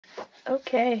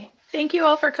Okay. Thank you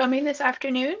all for coming this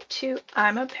afternoon to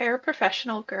I'm a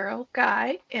Paraprofessional Girl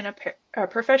Guy in a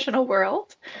Professional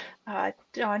World.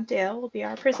 Dawn Dale will be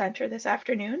our presenter this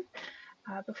afternoon.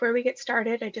 Before we get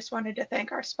started, I just wanted to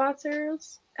thank our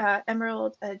sponsors,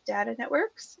 Emerald Data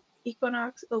Networks,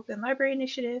 Equinox Open Library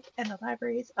Initiative, and the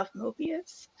Libraries of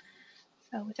Mobius.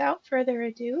 So without further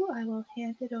ado, I will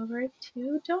hand it over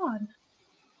to Dawn.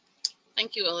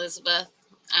 Thank you, Elizabeth.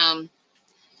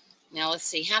 Now let's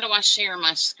see, how do I share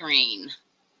my screen?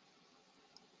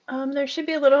 There should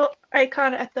be a little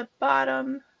icon at the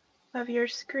bottom of your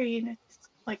screen. It's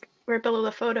like right below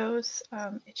the photos.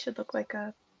 It should look like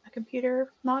a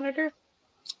computer monitor.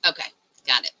 Okay,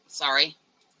 got it. Sorry.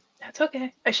 That's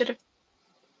okay. I should have.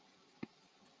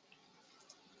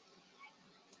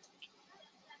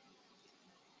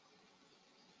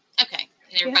 Okay,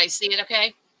 can everybody see it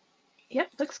okay? Yep,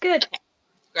 looks good. Okay,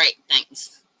 great,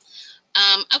 thanks.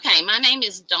 Okay, my name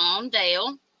is Dawn Dale,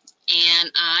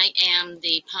 and I am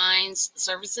the Pines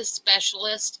Services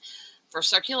Specialist for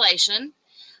Circulation.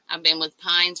 I've been with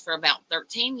Pines for about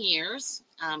 13 years.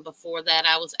 Before that,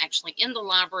 I was actually in the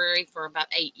library for about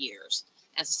 8 years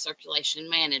as a circulation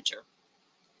manager.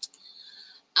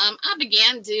 I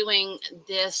began doing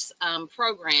this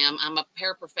program. I'm a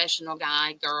paraprofessional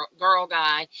guy, girl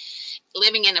guy,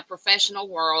 living in a professional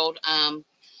world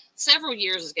several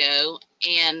years ago,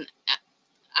 and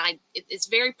it's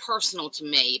very personal to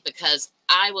me because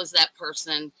I was that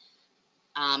person,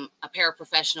 a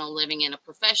paraprofessional living in a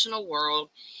professional world,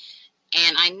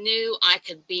 and I knew I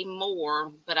could be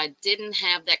more, but I didn't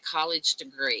have that college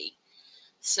degree.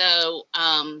 So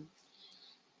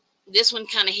this one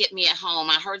kind of hit me at home.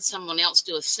 I heard someone else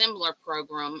do a similar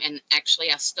program, and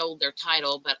actually I stole their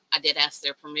title, but I did ask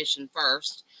their permission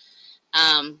first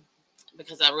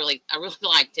because I really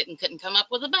liked it and couldn't come up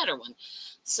with a better one.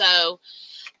 So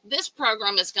this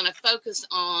program is going to focus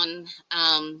on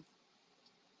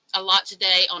a lot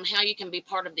today on how you can be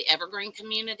part of the Evergreen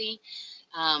community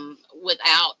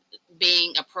without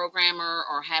being a programmer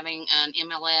or having an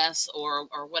MLS or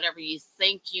whatever you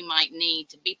think you might need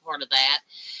to be part of that,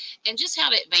 and just how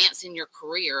to advance in your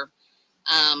career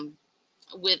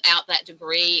without that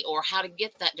degree, or how to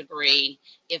get that degree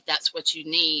if that's what you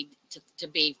need to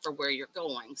be for where you're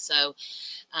going. So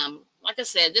like I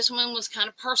said, this one was kind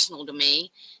of personal to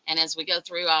me, and as we go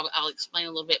through, I'll explain a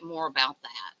little bit more about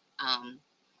that.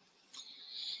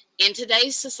 In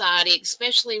today's society,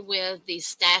 especially with the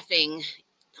staffing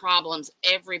problems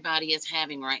everybody is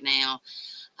having right now,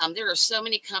 there are so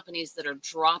many companies that are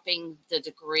dropping the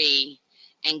degree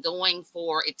and going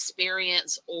for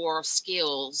experience or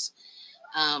skills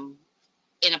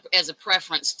as a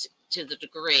preference to the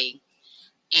degree.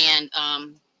 And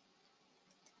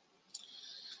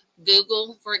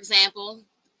Google, for example,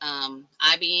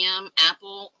 IBM,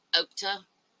 Apple, Okta,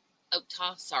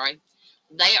 sorry,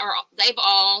 they've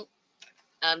all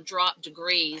dropped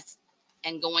degrees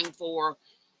and going for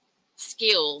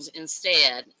skills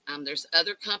instead. There's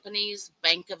other companies,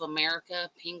 Bank of America,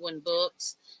 Penguin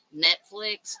Books,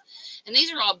 Netflix, and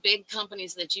these are all big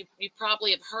companies that you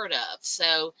probably have heard of.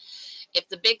 So if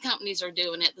the big companies are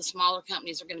doing it, the smaller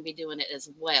companies are going to be doing it as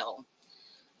well.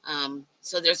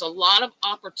 So there's a lot of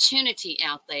opportunity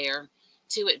out there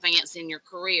to advance in your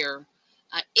career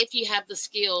if you have the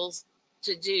skills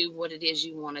to do what it is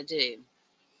you want to do.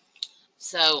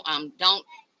 So don't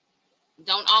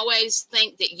always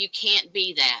think that you can't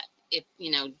be that. If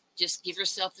just give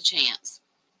yourself the chance.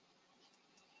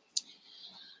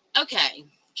 Okay,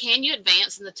 can you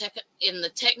advance in the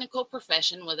technical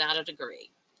profession without a degree?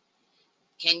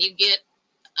 Can you get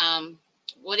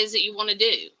what is it you want to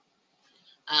do?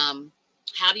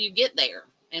 How do you get there?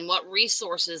 And what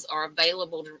resources are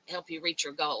available to help you reach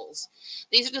your goals?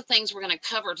 These are the things we're going to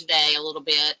cover today a little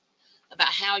bit about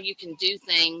how you can do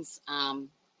things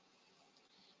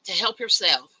to help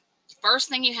yourself. The first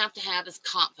thing you have to have is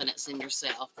confidence in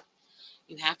yourself.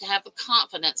 You have to have the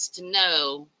confidence to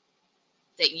know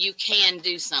that you can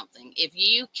do something. If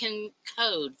you can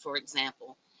code, for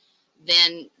example,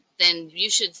 then you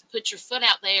should put your foot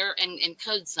out there and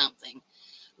code something,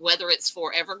 whether it's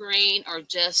for Evergreen or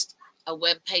just a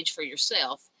web page for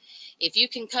yourself. If you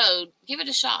can code, give it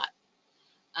a shot.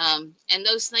 And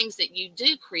those things that you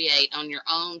do create on your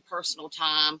own personal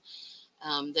time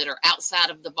that are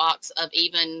outside of the box of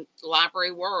even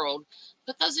library world,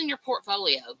 put those in your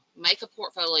portfolio. Make a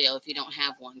portfolio if you don't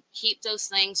have one. Keep those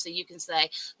things so you can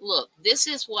say, look, this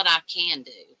is what I can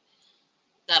do.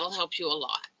 That'll help you a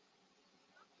lot.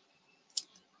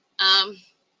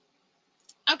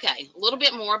 Okay, a little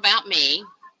bit more about me.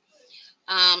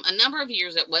 A number of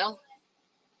years ago, well,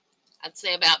 I'd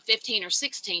say about 15 or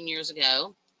 16 years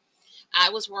ago, I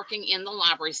was working in the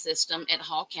library system at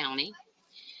Hall County,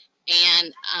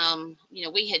 and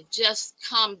we had just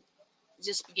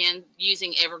began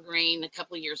using Evergreen a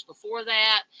couple of years before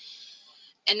that,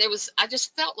 and I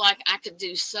just felt like I could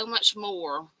do so much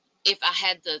more if I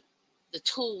had the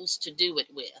tools to do it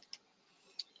with.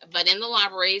 But in the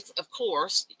libraries, of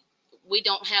course, we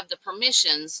don't have the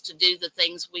permissions to do the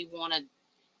things we wanted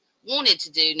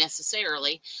to do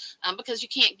necessarily, because you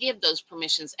can't give those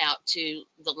permissions out to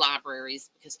the libraries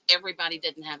because everybody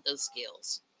didn't have those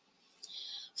skills.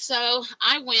 So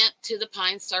I went to the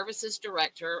Pine Services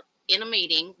Director in a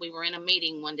meeting. We were in a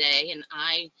meeting one day, and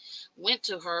I went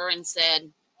to her and said,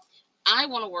 I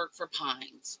want to work for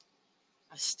Pines.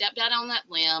 I stepped out on that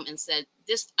limb and said,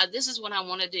 this is what I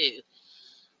want to do,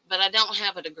 but I don't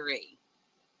have a degree.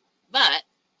 But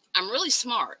I'm really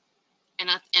smart, and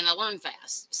I learn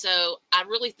fast. So I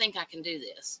really think I can do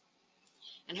this.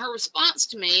 And her response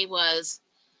to me was,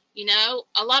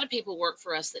 a lot of people work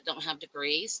for us that don't have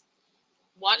degrees.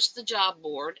 Watch the job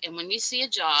board, and when you see a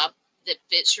job that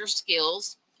fits your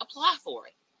skills, apply for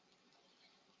it.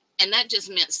 And that just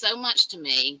meant so much to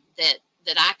me that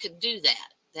I could do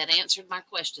that. That answered my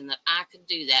question, that I could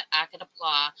do that. I could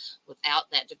apply without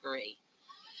that degree.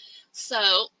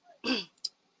 So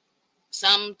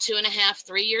some 2.5,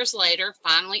 3 years later,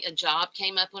 finally a job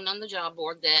came up on the job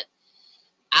board that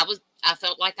I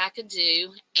felt like I could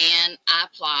do, and I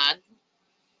applied.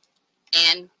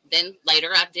 And then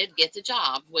later I did get the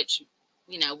job, which,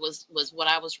 was what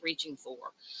I was reaching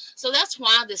for. So that's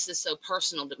why this is so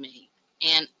personal to me.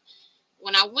 And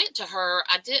when I went to her,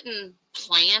 I didn't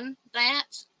plan that.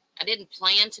 I didn't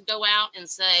plan to go out and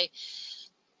to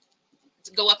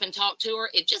go up and talk to her.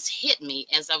 It just hit me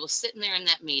as I was sitting there in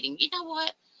that meeting. You know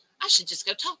what? I should just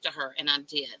go talk to her. And I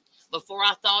did. Before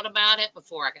I thought about it,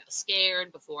 before I got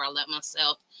scared, before I let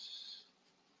myself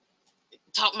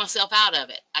talk myself out of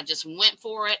it, I just went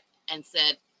for it and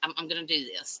said, I'm going to do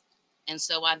this. And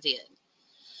so I did.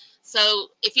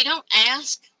 So if you don't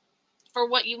ask for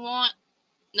what you want,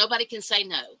 nobody can say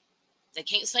no. They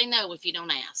can't say no if you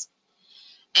don't ask.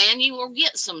 And you will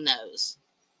get some no's,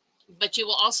 but you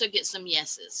will also get some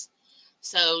yeses.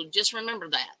 So just remember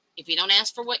that. If you don't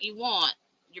ask for what you want,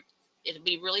 it'll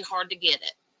be really hard to get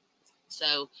it.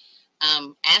 So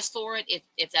ask for it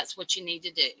if that's what you need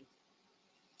to do.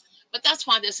 But that's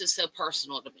why this is so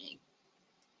personal to me.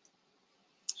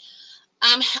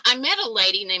 I met a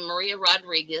lady named Maria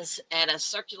Rodriguez at a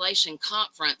circulation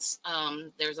conference.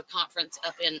 There's a conference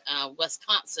up in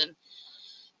Wisconsin,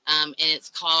 and it's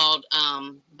called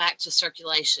Back to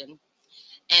Circulation.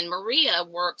 And Maria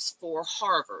works for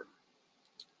Harvard.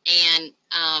 And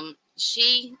I'm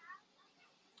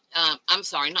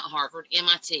sorry, not Harvard,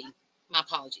 MIT. My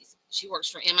apologies. She works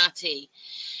for MIT.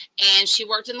 And she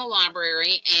worked in the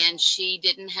library, and she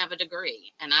didn't have a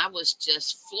degree. And I was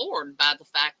just floored by the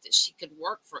fact that she could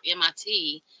work for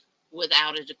MIT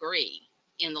without a degree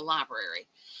in the library.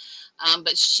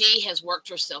 But she has worked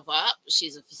herself up.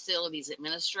 She's a facilities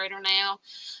administrator now.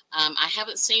 I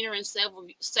haven't seen her in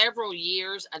several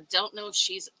years. I don't know if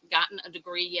she's gotten a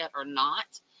degree yet or not.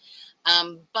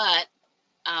 But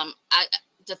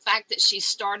the fact that she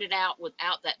started out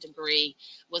without that degree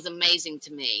was amazing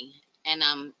to me. And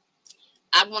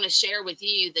I want to share with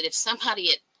you that if somebody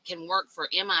can work for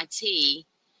MIT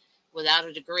without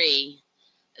a degree,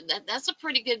 that's a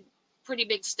pretty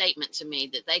big statement to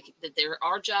me, that there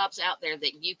are jobs out there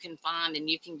that you can find and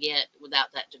you can get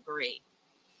without that degree.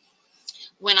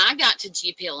 When I got to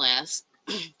GPLS,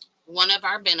 one of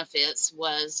our benefits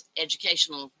was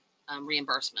educational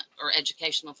reimbursement or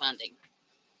educational funding.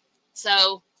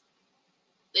 So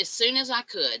as soon as I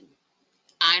could,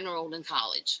 I enrolled in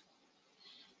college.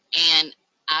 And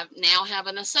I now have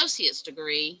an associate's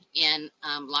degree in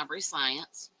library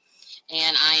science.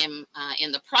 And I am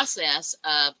in the process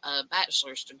of a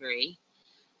bachelor's degree.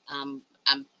 I'm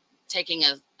taking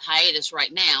a hiatus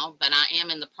right now, but I am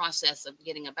in the process of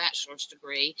getting a bachelor's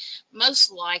degree,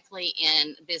 most likely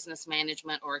in business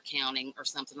management or accounting or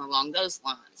something along those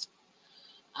lines.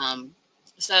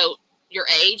 So your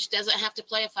age doesn't have to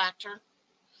play a factor.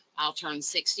 I'll turn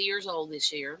 60 years old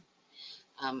this year.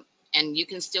 And you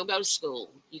can still go to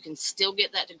school. You can still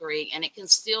get that degree, and it can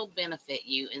still benefit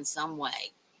you in some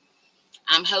way.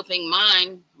 I'm hoping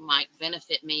mine might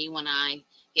benefit me when I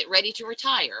get ready to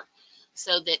retire,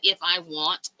 so that if I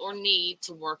want or need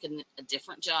to work in a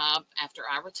different job after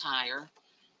I retire,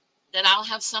 that I'll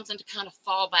have something to kind of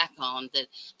fall back on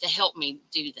to help me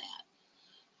do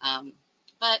that.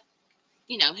 But,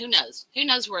 who knows? Who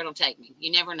knows where it'll take me?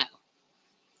 You never know.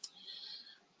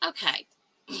 Okay.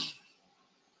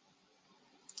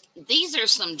 These are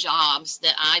some jobs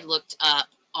that I looked up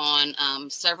on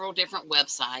several different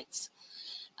websites,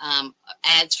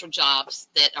 ads for jobs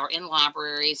that are in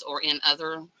libraries or in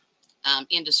other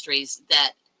industries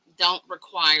that don't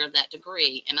require that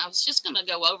degree. And I was just going to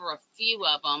go over a few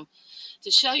of them to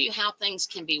show you how things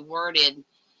can be worded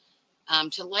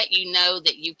to let you know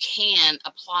that you can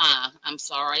apply. I'm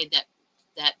sorry,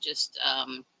 that just,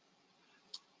 I'm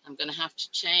going to have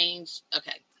to change.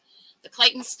 Okay. The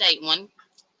Clayton State one,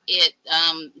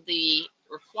 the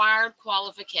required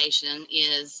qualification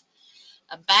is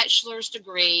a bachelor's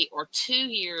degree or 2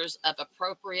 years of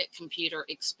appropriate computer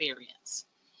experience.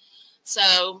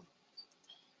 So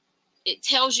it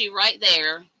tells you right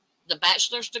there, the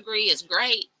bachelor's degree is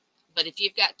great, but if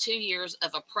you've got 2 years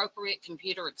of appropriate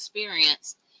computer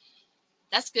experience,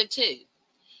 that's good too.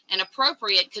 And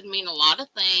appropriate could mean a lot of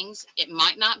things. It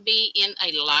might not be in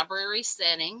a library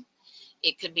setting.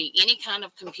 It could be any kind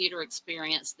of computer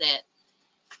experience that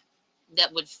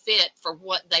would fit for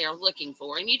what they are looking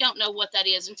for. And you don't know what that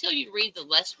is until you read the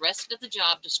rest of the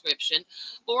job description,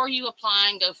 or you apply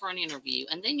and go for an interview.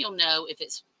 And then you'll know if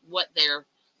it's what they're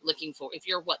looking for, if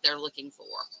you're what they're looking for.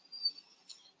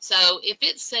 So if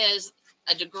it says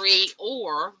a degree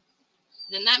or,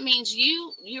 then that means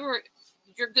you're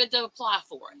good to apply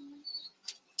for it.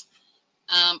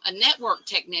 A network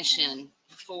technician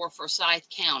for Forsyth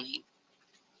County.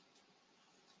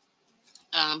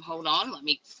 Hold on, let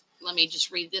me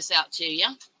just read this out to you.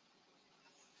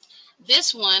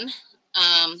 This one,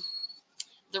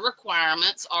 the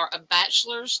requirements are a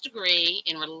bachelor's degree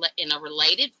in a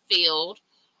related field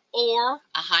or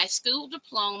a high school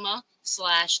diploma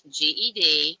 /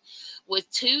 GED with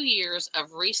 2 years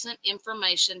of recent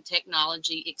information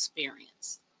technology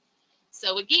experience.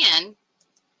 So again,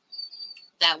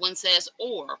 that one says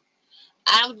or.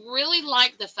 I really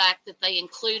like the fact that they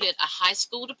included a high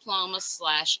school diploma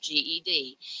 /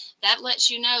 GED. That lets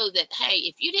you know that, hey,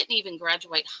 if you didn't even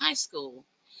graduate high school,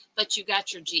 but you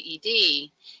got your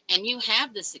GED and you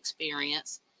have this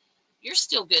experience, you're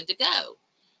still good to go.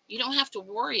 You don't have to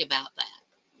worry about that.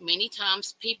 Many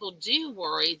times people do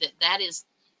worry that that is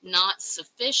not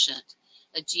sufficient.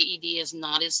 A GED is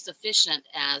not as sufficient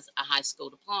as a high school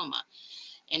diploma.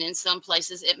 And in some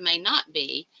places it may not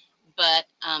be. But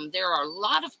there are a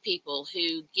lot of people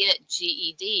who get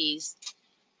GEDs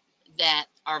that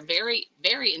are very,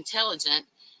 very intelligent,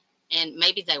 and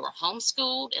maybe they were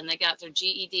homeschooled and they got their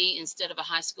GED instead of a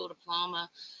high school diploma.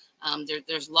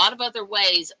 There's a lot of other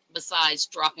ways besides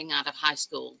dropping out of high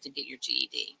school to get your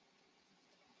GED.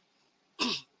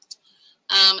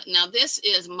 Now this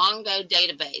is Mongo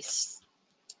Database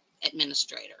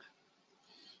Administrator.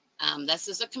 This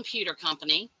is a computer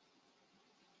company.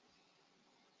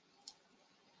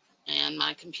 And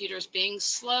my computer is being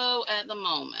slow at the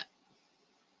moment.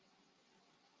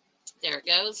 There it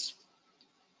goes.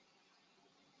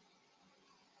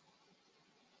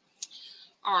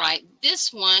 All right,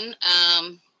 this one,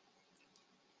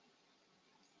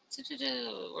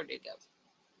 where did it go?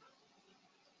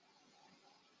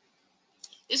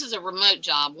 This is a remote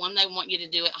job, one they want you to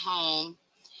do at home.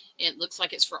 It looks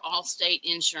like it's for Allstate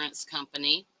Insurance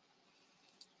Company.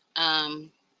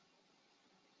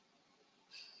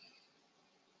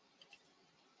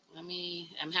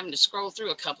 I'm having to scroll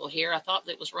through a couple here. I thought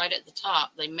that was right at the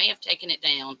top. They may have taken it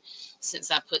down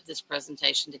since I put this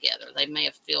presentation together. They may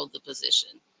have filled the position.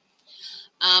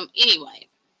 Anyway,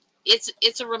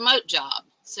 it's a remote job.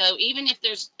 So even if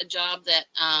there's a job that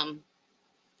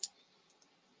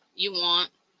you want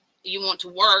to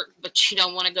work, but you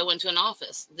don't want to go into an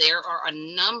office, there are a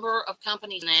number of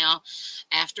companies now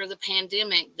after the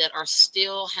pandemic that are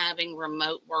still having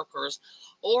remote workers,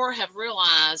 or have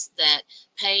realized that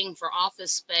paying for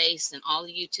office space and all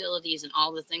the utilities and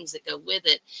all the things that go with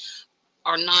it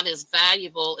are not as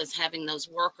valuable as having those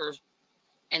workers,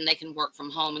 and they can work from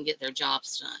home and get their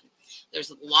jobs done. There's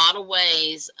a lot of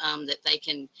ways that they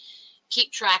can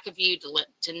keep track of you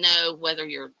to know whether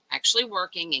you're actually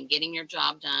working and getting your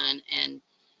job done and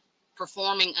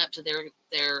performing up to their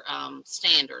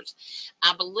standards.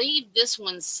 I believe this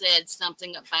one said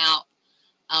something about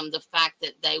the fact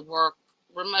that they work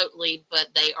remotely, but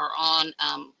they are on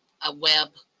a web,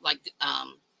 like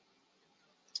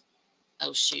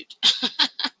oh shoot,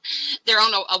 they're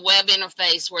on a web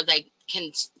interface where they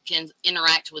can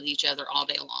interact with each other all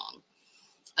day long.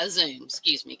 A Zoom,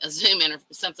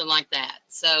 something like that.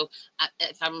 So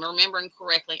if I'm remembering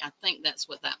correctly, I think that's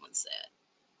what that one said.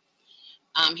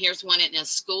 Here's one in a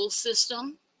school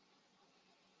system.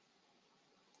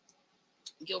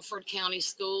 Guilford County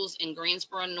Schools in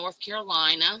Greensboro, North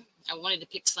Carolina. I wanted to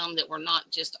pick some that were not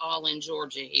just all in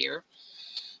Georgia here.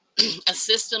 A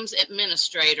systems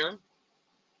administrator.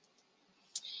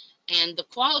 And the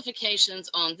qualifications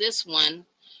on this one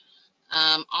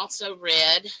also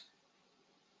read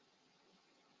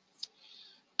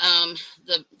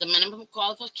the minimum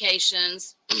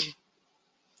qualifications.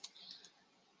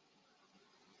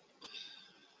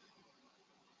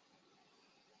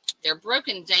 They're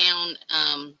broken down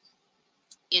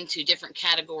into different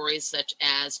categories, such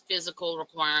as physical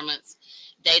requirements,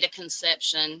 data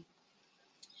conception,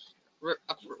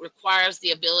 requires the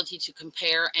ability to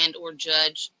compare and or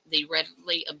judge the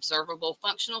readily observable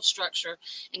functional structure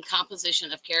and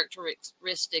composition of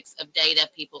characteristics of data,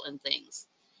 people, and things.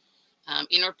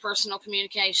 Interpersonal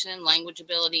communication, language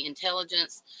ability,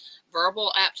 intelligence,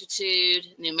 verbal aptitude,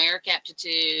 numeric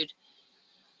aptitude,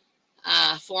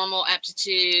 formal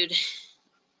aptitude,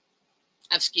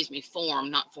 form,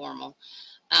 not formal,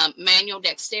 manual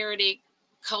dexterity,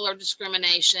 color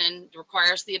discrimination,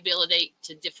 requires the ability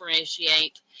to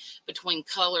differentiate between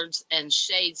colors and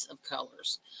shades of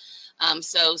colors.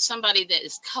 So somebody that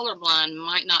is colorblind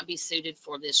might not be suited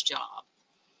for this job.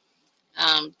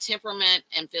 Temperament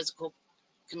and physical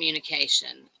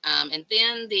communication. And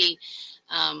then the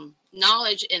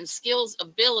knowledge and skills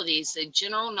abilities, the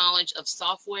general knowledge of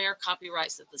software,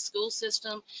 copyrights of the school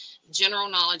system, general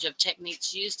knowledge of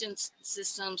techniques used in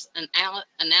systems and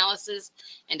analysis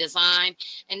and design.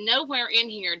 And nowhere in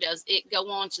here does it go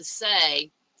on to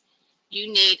say you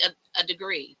need a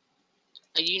degree.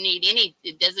 You need any,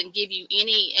 it doesn't give you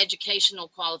any educational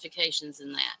qualifications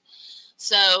in that.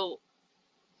 So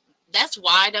that's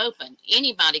wide open.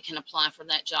 Anybody can apply for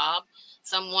that job.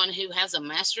 Someone who has a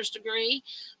master's degree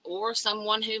or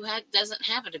someone who doesn't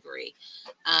have a degree,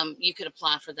 you could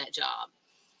apply for that job.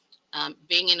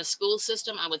 Being in a school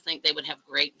system, I would think they would have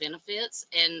great benefits.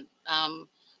 And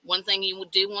one thing you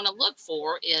do want to look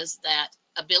for is that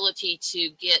ability to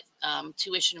get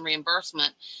tuition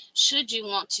reimbursement should you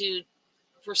want to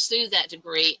pursue that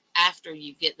degree after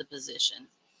you get the position,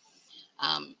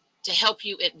 to help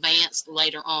you advance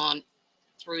later on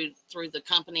through the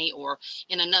company or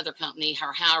in another company,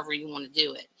 or however you want to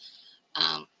do it.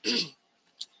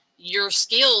 Your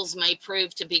skills may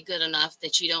prove to be good enough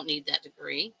that you don't need that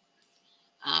degree,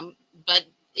 but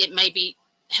it may be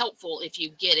helpful if you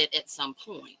get it at some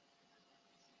point.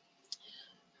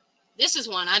 This is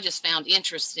one I just found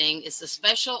interesting. It's the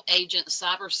Special Agent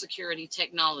Cybersecurity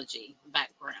Technology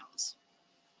backgrounds.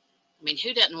 I mean,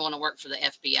 who doesn't want to work for the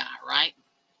FBI, right?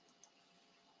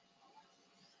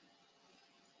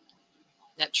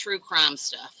 That true crime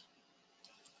stuff.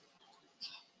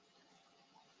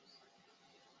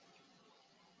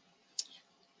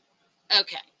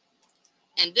 Okay.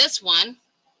 And this one,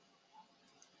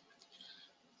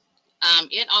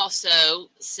 it also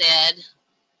said,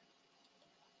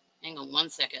 hang on one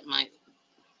second,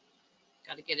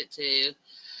 got to get it to.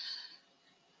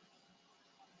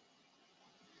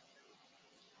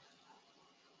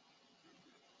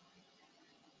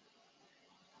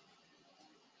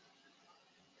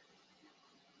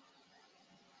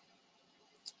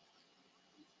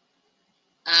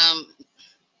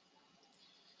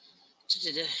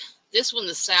 This one,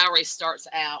 the salary starts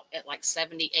out at like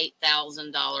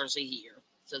 $78,000 a year.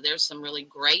 So there's some really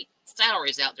great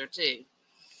salaries out there too.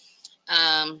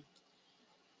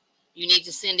 You need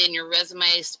to send in your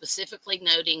resume specifically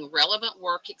noting relevant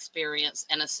work experience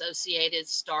and associated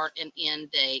start and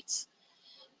end dates.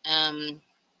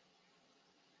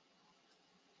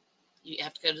 You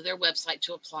have to go to their website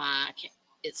to apply.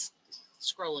 It's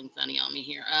scrolling funny on me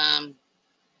here.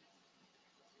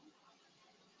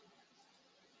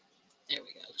 There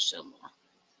we go. Show more.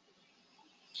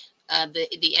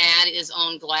 The ad is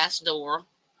on Glassdoor.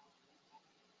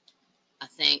 I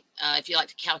think if you like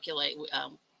to calculate,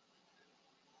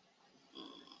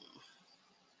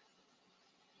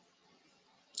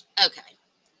 okay.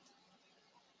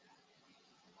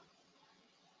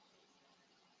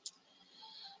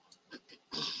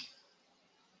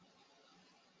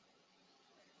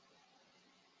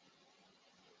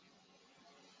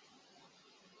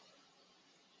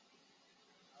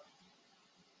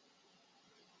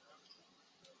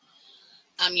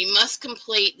 You must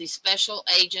complete the Special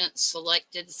Agent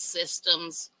Selected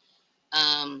Systems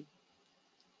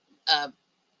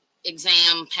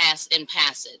exam, pass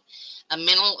it. A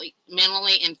mentally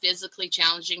and physically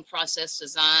challenging process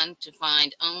designed to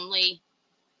find only,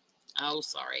 oh,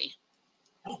 sorry.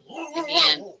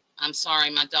 Again, I'm sorry,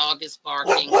 my dog is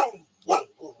barking.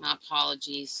 My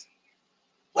apologies.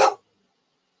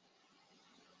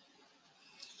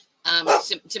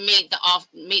 To meet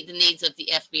the needs of the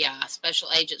FBI. Special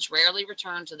agents rarely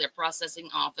return to their processing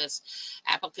office.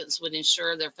 Applicants would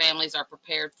ensure their families are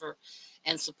prepared for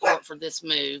and support for this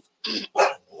move.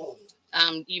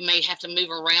 You may have to move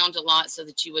around a lot so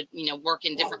that you would, work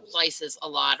in different places a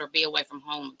lot or be away from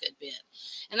home a good bit.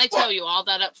 And they tell you all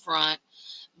that up front,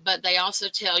 but they also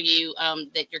tell you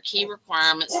that your key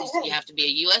requirements is you have to be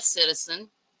a U.S. citizen.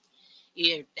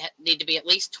 You need to be at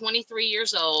least 23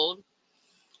 years old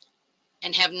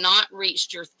and have not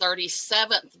reached your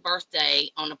 37th birthday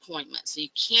on appointment. So you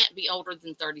can't be older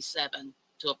than 37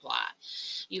 to apply.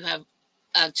 You have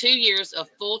 2 years of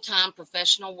full-time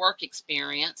professional work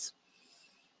experience,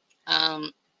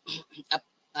 a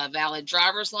valid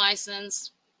driver's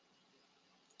license,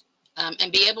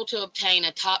 and be able to obtain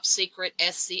a top secret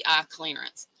SCI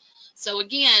clearance. So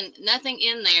again, nothing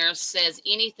in there says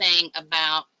anything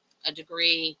about a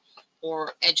degree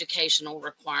or educational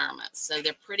requirements. So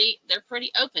they're pretty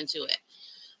open to it,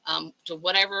 to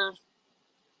whatever,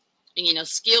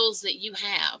 skills that you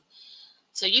have.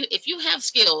 So if you have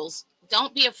skills,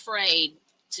 don't be afraid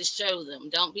to show them.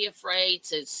 Don't be afraid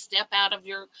to step out of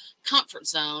your comfort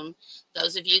zone.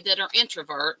 Those of you that are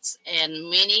introverts, and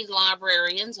many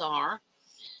librarians are,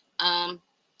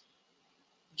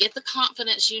 get the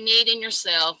confidence you need in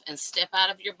yourself and step out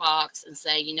of your box and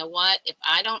say, you know what, if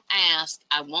I don't ask,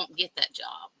 I won't get that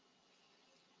job.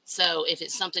 So if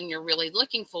it's something you're really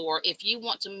looking for, if you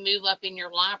want to move up in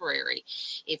your library,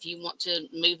 if you want to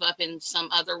move up in some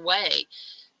other way,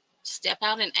 step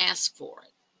out and ask for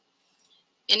it.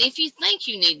 And if you think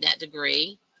you need that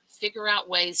degree, figure out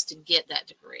ways to get that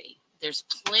degree. There's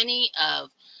plenty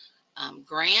of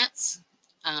grants.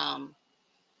 Of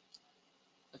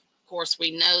course,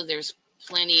 we know there's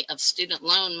plenty of student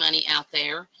loan money out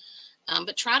there,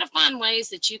 but try to find ways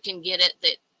that you can get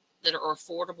it that are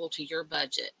affordable to your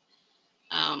budget.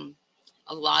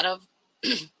 A lot of,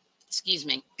 excuse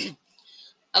me,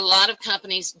 a lot of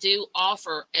companies do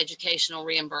offer educational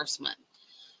reimbursement.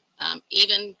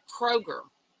 Even Kroger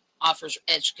offers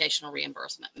educational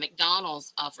reimbursement.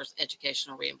 McDonald's offers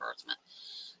educational reimbursement.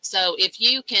 So if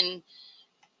you can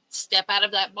step out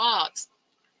of that box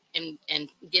and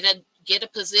get a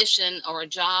position or a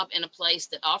job in a place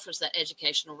that offers that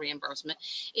educational reimbursement,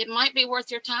 it might be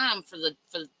worth your time for the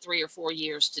 3 or 4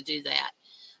 years to do that.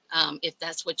 If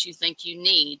that's what you think you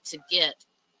need to get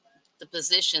the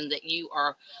position that you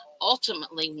are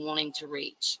ultimately wanting to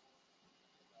reach.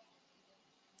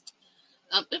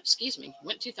 Oops, excuse me,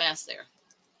 went too fast there.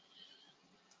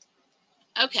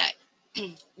 Okay,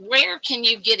 where can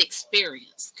you get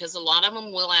experience? Because a lot of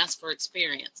them will ask for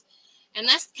experience. And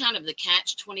that's kind of the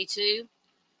catch-22.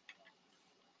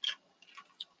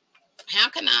 How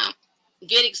can I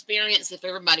get experience if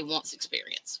everybody wants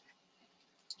experience?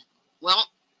 Well,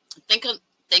 think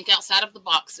outside of the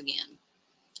box again.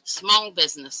 Small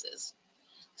businesses,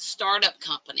 startup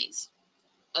companies,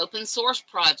 open source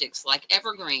projects like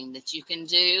Evergreen that you can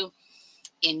do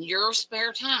in your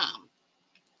spare time.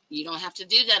 You don't have to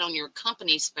do that on your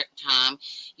company's spare time.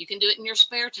 You can do it in your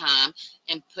spare time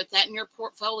and put that in your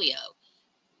portfolio.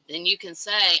 Then you can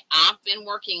say, I've been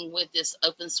working with this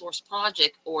open source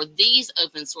project or these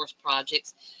open source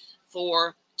projects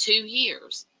for 2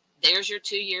 years. There's your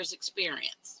 2 years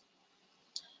experience.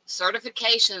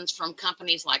 Certifications from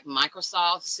companies like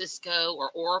Microsoft, Cisco,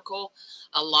 or Oracle.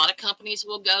 A lot of companies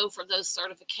will go for those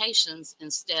certifications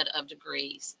instead of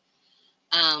degrees.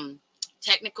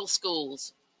 Technical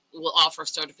schools will offer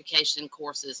certification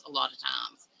courses a lot of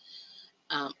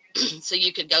times. So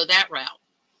you could go that route.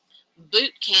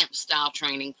 Boot camp style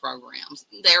training programs.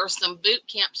 There are some boot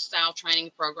camp style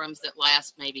training programs that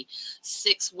last maybe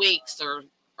 6 weeks or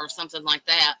something like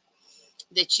that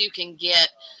you can get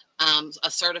a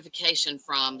certification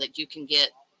from, that you can get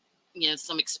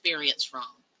some experience from.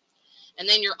 And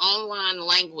then your online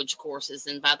language courses,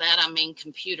 and by that I mean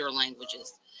computer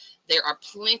languages. There are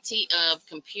plenty of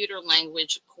computer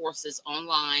language courses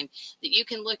online that you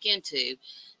can look into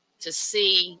to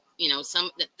see,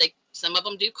 some of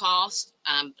them do cost.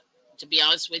 To be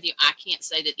honest with you, I can't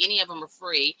say that any of them are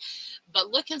free,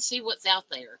 but look and see what's out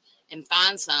there and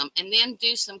find some, and then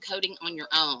do some coding on your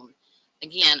own.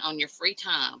 Again, on your free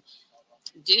time,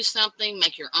 do something,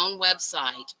 make your own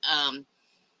website,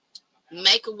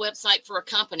 make a website for a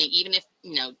company, even if,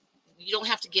 you don't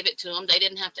have to give it to them. They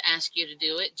didn't have to ask you to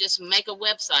do it. Just make a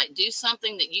website, do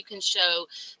something that you can show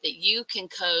that you can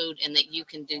code and that you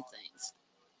can do things.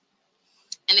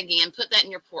 And again, put that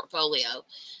in your portfolio.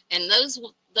 And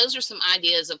those are some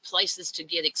ideas of places to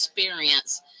get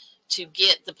experience to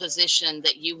get the position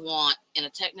that you want in a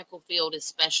technical field,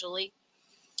 especially.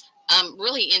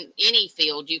 Really, in any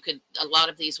field, a lot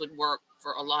of these would work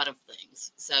for a lot of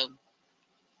things. So,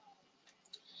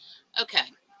 okay.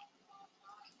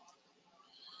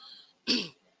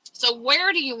 So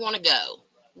where do you want to go?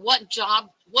 What job,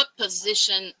 what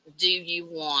position do you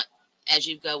want as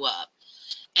you go up?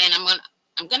 And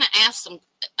I'm gonna ask some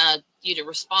you to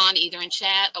respond either in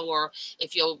chat, or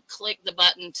if you'll click the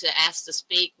button to ask to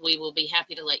speak, we will be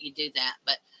happy to let you do that.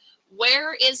 But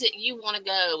where is it you want to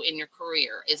go in your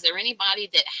career? Is there anybody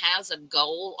that has a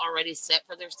goal already set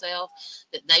for themselves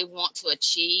that they want to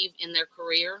achieve in their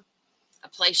career? A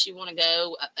place you want to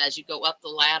go as you go up the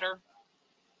ladder?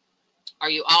 Are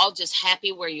you all just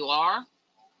happy where you are,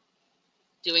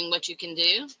 doing what you can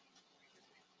do?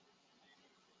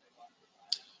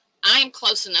 I am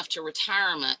close enough to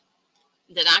retirement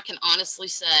that I can honestly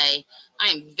say I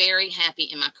am very happy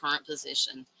in my current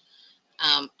position.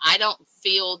 I don't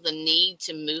feel the need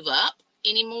to move up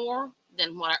anymore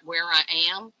than where I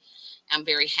am. I'm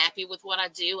very happy with what I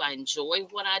do. I enjoy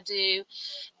what I do.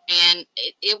 And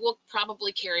it will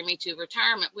probably carry me to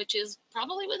retirement, which is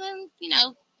probably within,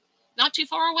 not too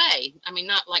far away. I mean,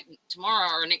 not like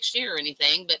tomorrow or next year or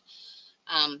anything, but,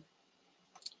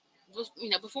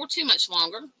 before too much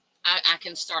longer, I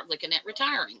can start looking at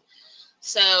retiring.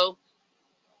 So,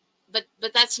 but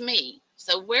that's me.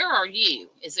 So where are you?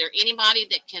 Is there anybody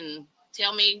that can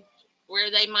tell me where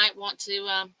they might want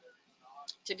to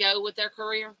go with their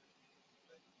career?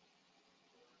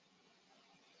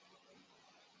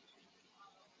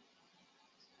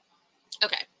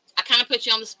 Okay, I kind of put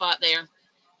you on the spot there.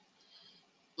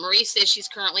 Marie says she's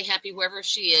currently happy wherever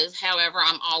she is. However,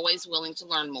 I'm always willing to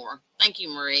learn more. Thank you,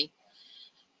 Marie.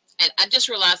 And I just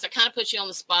realized I kind of put you on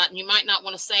the spot, and you might not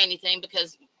want to say anything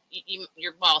because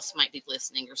your boss might be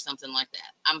listening or something like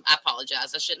that. I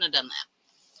apologize. I shouldn't have done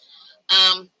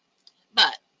that.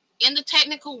 But in the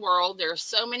technical world, there are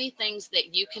so many things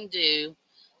that you can do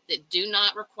that do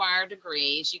not require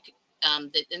degrees.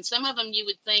 And some of them you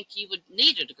would think you would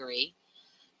need a degree.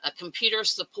 A computer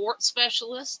support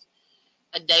specialist,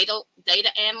 a data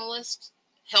analyst,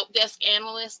 help desk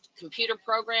analyst, computer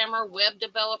programmer, web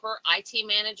developer, IT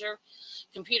manager,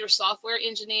 computer software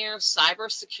engineer,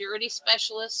 cybersecurity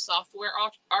specialist, software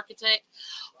architect.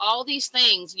 All these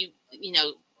things,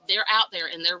 they're out there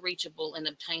and they're reachable and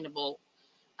obtainable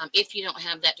if you don't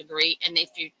have that degree, and if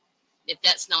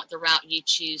that's not the route you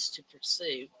choose to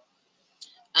pursue.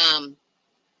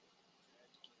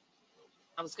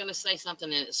 I was going to say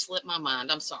something and it slipped my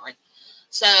mind. I'm sorry.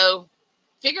 So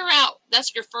figure out,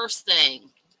 that's your first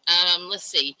thing. Let's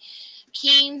see.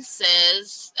 Keen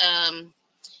says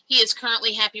he is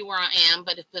currently happy where I am,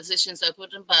 but if positions open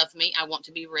above me, I want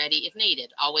to be ready if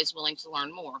needed. Always willing to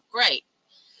learn more. Great.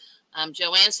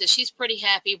 Joanne says she's pretty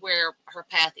happy where her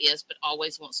path is, but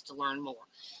always wants to learn more.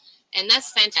 And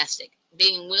that's fantastic.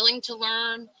 Being willing to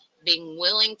learn, being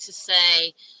willing to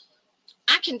say,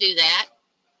 I can do that.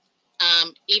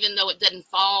 Even though it doesn't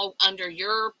fall under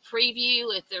your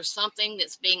preview, if there's something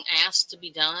that's being asked to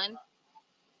be done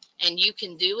and you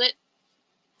can do it,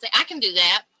 say, I can do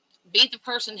that. Be the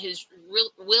person who's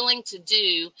willing to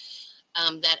do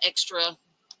that extra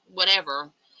whatever,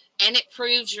 and it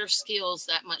proves your skills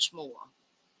that much more.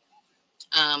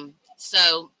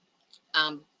 So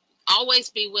always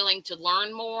be willing to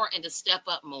learn more and to step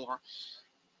up more.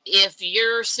 If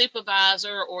your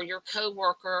supervisor or your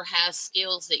coworker has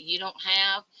skills that you don't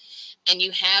have, and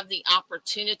you have the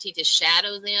opportunity to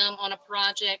shadow them on a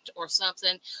project or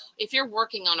something, if you're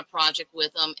working on a project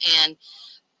with them and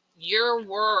your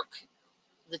work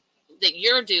that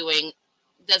you're doing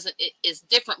is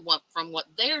different from what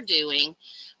they're doing,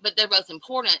 but they're both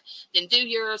important, then do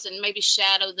yours and maybe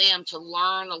shadow them to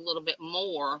learn a little bit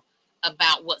more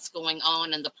about what's going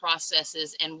on and the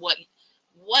processes and what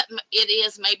it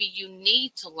is maybe you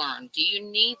need to learn. Do you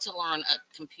need to learn a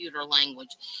computer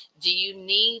language? Do you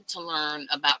need to learn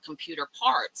about computer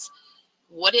parts?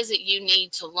 What is it you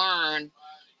need to learn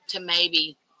to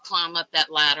maybe climb up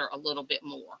that ladder a little bit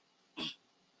more?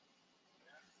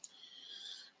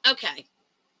 Okay.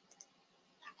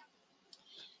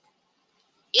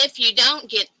 If you don't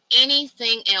get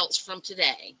anything else from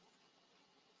today,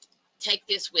 take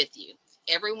this with you.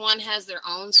 Everyone has their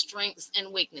own strengths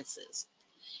and weaknesses.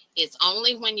 It's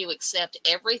only when you accept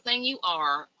everything you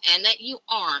are and that you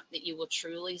aren't that you will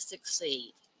truly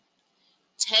succeed.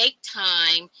 Take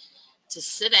time to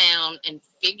sit down and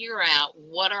figure out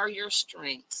what are your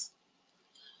strengths.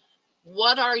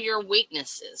 What are your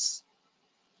weaknesses?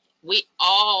 We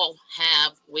all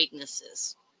have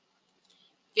weaknesses.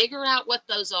 Figure out what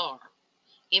those are.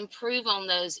 Improve on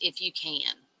those if you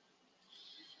can.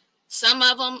 Some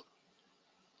of them,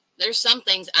 there's some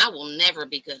things I will never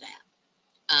be good at.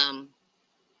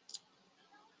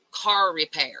 Car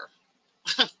repair.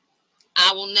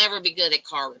 I will never be good at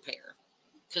car repair.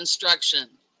 Construction.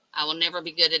 I will never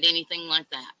be good at anything like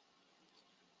that.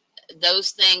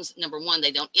 those things, number one,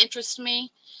 they don't interest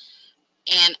me,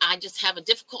 and I just have a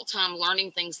difficult time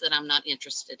learning things that I'm not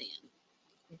interested in.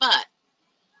 But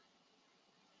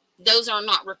those are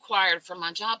not required for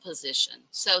my job position.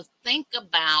 So think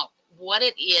about what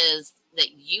it is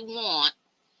that you want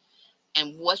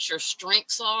and what your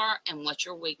strengths are and what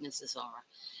your weaknesses are.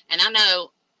 And I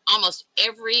know almost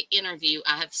every interview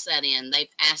I have sat in,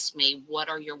 they've asked me, what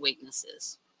are your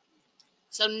weaknesses?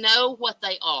 So know what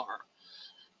they are.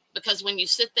 Because when you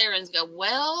sit there and go,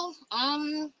 well,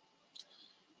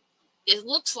 it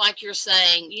looks like you're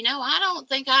saying, I don't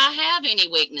think I have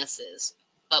any weaknesses,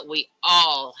 but we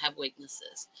all have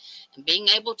weaknesses. And being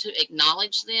able to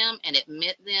acknowledge them and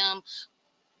admit them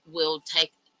will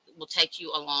take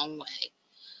you a long way.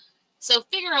 So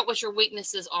figure out what your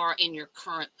weaknesses are in your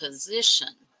current position,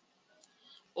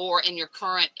 or in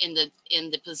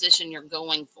the position you're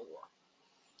going for.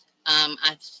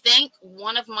 I think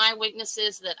one of my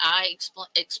weaknesses that I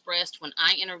expressed when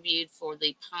I interviewed for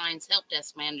the Pines Help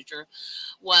Desk Manager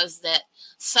was that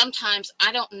sometimes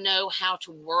I don't know how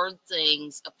to word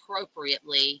things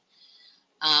appropriately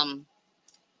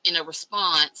in a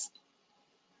response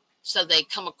so they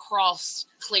come across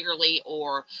clearly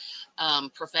or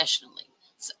professionally.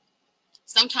 So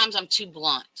sometimes I'm too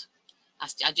blunt.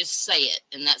 I just say it,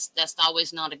 and that's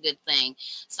always not a good thing.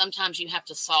 Sometimes you have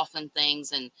to soften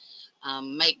things and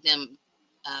make them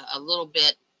a little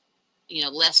bit,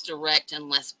 less direct and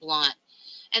less blunt.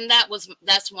 And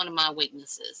that's one of my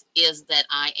weaknesses, is that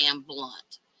I am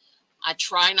blunt. I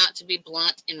try not to be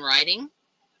blunt in writing.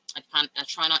 I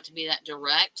try not to be that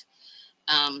direct.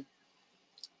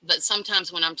 But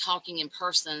sometimes when I'm talking in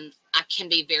person, I can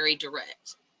be very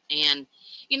direct. And,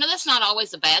 that's not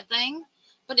always a bad thing,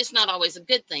 but it's not always a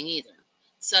good thing either.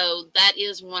 So that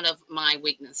is one of my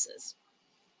weaknesses.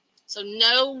 So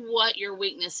know what your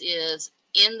weakness is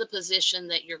in the position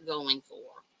that you're going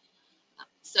for,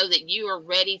 so that you are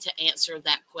ready to answer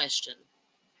that question.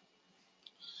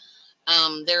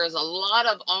 There is a lot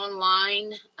of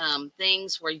online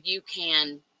things where you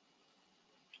can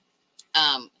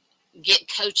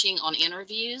get coaching on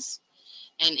interviews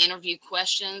and interview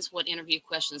questions, what interview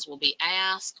questions will be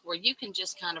asked, where you can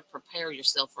just kind of prepare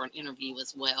yourself for an interview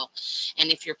as well. And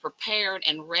if you're prepared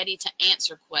and ready to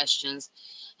answer questions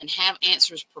and have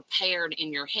answers prepared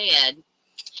in your head,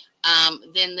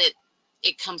 then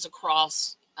it comes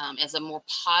across as a more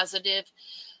positive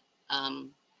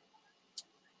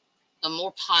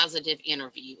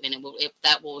interview, and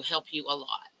that will help you a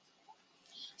lot.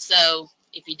 So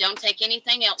if you don't take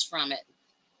anything else from it,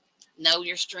 know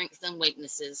your strengths and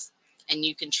weaknesses, and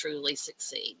you can truly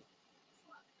succeed.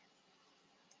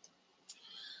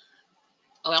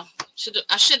 Well,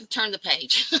 I should have turned the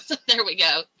page. There we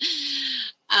go.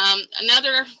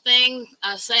 Another thing,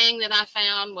 saying that I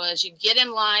found was, you get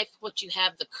in life what you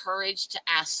have the courage to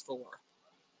ask for.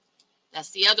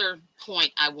 That's the other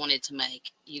point I wanted to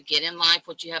make. You get in life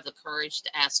what you have the courage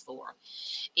to ask for.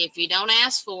 If you don't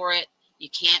ask for it, you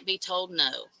can't be told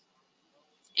no.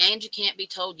 And you can't be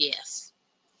told yes.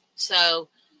 So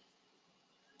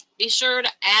be sure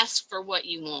to ask for what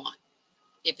you want.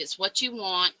 If it's what you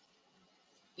want,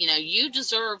 you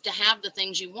deserve to have the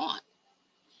things you want.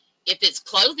 If it's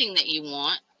clothing that you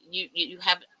want, you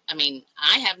have,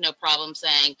 I have no problem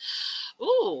saying,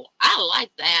 "Ooh, I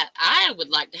like that. I would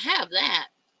like to have that."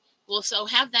 Well, so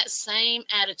have that same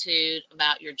attitude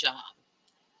about your job.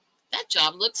 That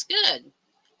job looks good.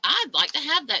 I'd like to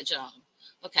have that job.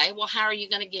 Okay, well, how are you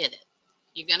going to get it?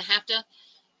 You're going to have to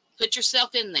put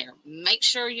yourself in there. Make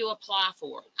sure you apply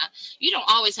for it. You don't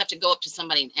always have to go up to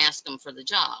somebody and ask them for the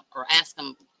job, or ask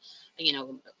them,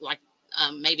 like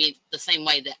maybe the same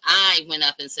way that I went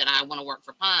up and said, I want to work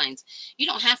for Pines. You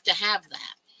don't have to have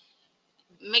that.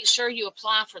 Make sure you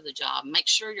apply for the job. Make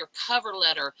sure your cover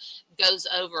letter goes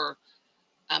over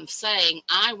saying,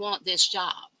 I want this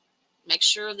job. Make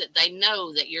sure that they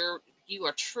know that you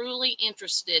are truly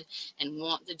interested and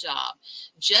want the job.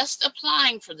 Just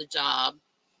applying for the job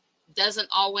doesn't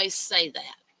always say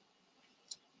that.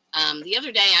 The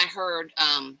other day I heard,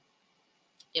 I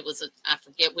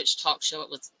forget which talk show it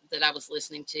was that I was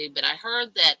listening to, but I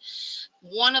heard that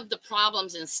one of the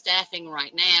problems in staffing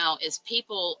right now is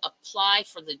people apply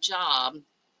for the job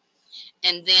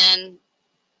and then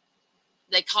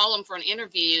they call them for an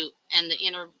interview, and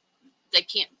they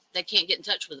can't get in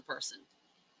touch with the person.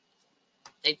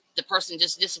 The person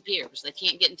just disappears. They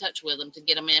can't get in touch with them to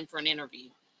get them in for an interview.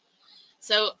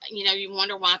 So, you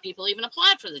wonder why people even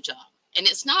applied for the job. And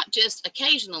it's not just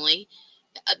occasionally.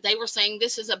 They were saying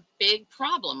this is a big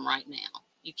problem right now.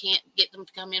 You can't get them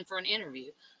to come in for an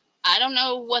interview. I don't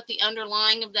know what the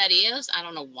underlying of that is. I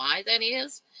don't know why that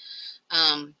is.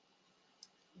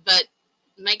 But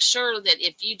make sure that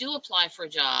if you do apply for a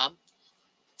job,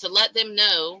 to let them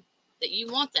know that you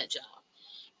want that job.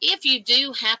 If you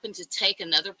do happen to take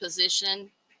another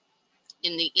position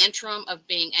in the interim of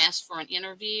being asked for an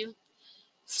interview,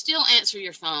 still answer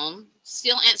your phone,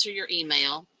 still answer your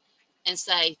email, and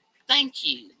say, thank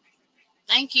you.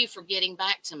 Thank you for getting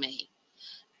back to me.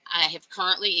 I have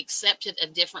currently accepted a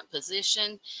different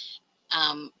position,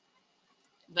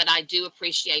 but I do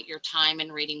appreciate your time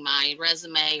in reading my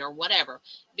resume or whatever.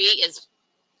 Be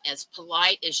as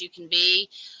polite as you can be,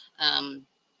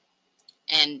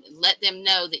 and let them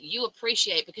know that you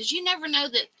appreciate, because you never know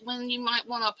that when you might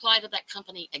want to apply to that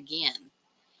company again.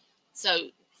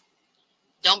 So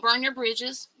don't burn your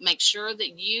bridges. Make sure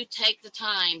that you take the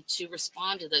time to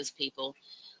respond to those people,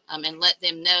 and let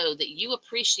them know that you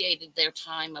appreciated their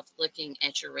time of looking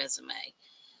at your resume,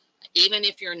 even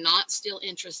if you're not still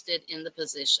interested in the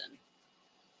position.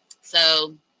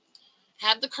 So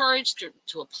have the courage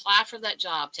to apply for that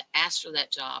job, to ask for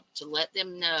that job, to let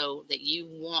them know that you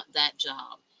want that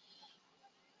job.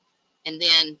 And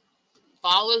then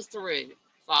follow through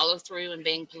and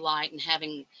being polite and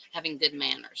having good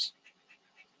manners.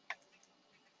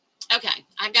 Okay,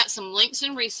 I got some links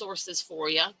and resources for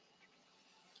you.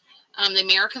 The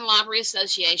American Library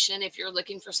Association, if you're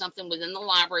looking for something within the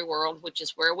library world, which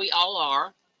is where we all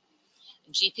are.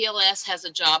 GPLS has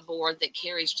a job board that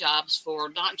carries jobs for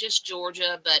not just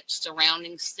Georgia, but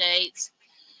surrounding states.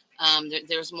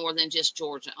 There's more than just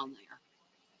Georgia on there.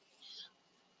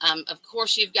 Of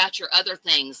course, you've got your other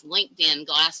things: LinkedIn,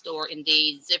 Glassdoor,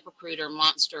 Indeed, ZipRecruiter,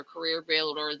 Monster, Career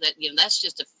Builder. That's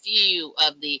just a few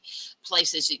of the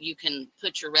places that you can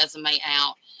put your resume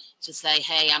out to say,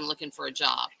 hey, I'm looking for a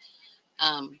job.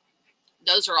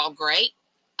 Those are all great.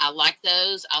 I like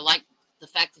those. I like the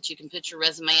fact that you can put your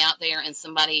resume out there and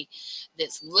somebody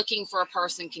that's looking for a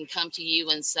person can come to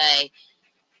you and say,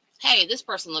 hey, this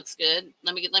person looks good.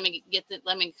 Let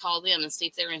me call them and see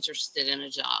if they're interested in a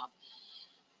job.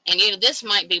 And this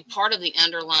might be part of the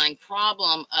underlying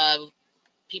problem of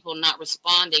people not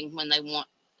responding when they want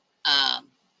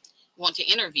to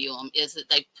interview them, is that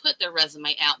they put their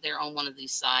resume out there on one of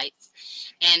these sites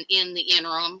and in the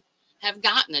interim have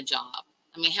gotten a job.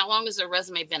 I mean, how long has their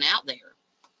resume been out there?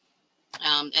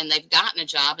 And they've gotten a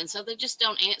job, and so they just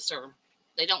don't answer.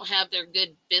 They don't have their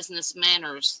good business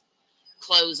manners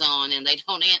clothes on, and they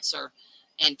don't answer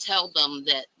and tell them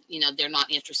that they're not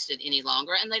interested any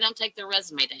longer, and they don't take their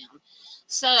resume down.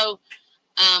 So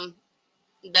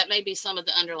that may be some of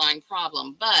the underlying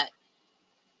problem, but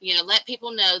let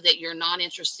people know that you're not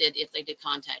interested if they did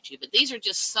contact you. But these are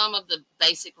just some of the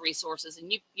basic resources,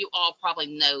 and you all probably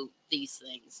know these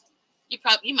things.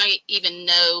 You might even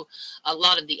know a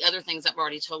lot of the other things I've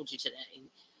already told you today,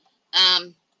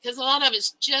 because a lot of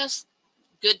it's just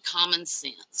good common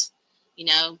sense.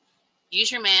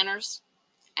 Use your manners,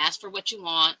 ask for what you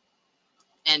want,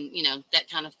 and that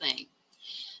kind of thing.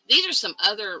 These are some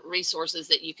other resources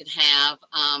that you could have.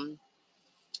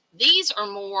 These are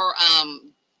more,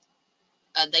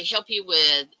 they help you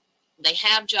with, they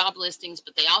have job listings,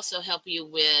 but they also help you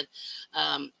with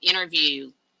interview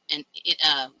and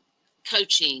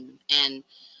coaching and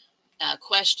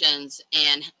questions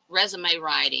and resume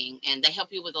writing, and they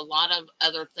help you with a lot of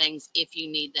other things if you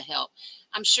need the help.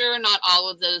 I'm sure not all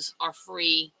of those are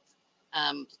free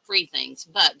things,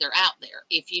 but they're out there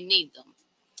if you need them.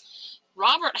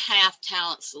 Robert Half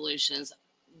Talent Solutions.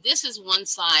 This is one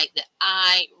site that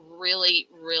I really,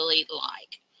 really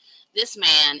like. This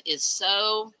man is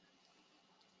so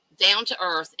down to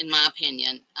earth, in my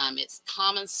opinion. It's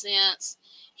common sense.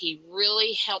 He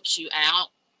really helps you out.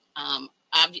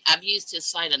 I've used his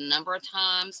site a number of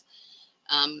times,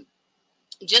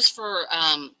 just for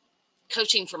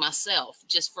coaching for myself,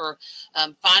 just for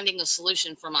finding a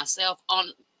solution for myself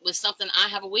with something I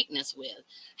have a weakness with.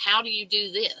 How do you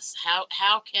do this?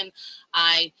 How can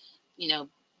I,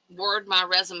 word my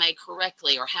resume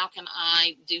correctly, or how can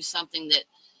I do something that,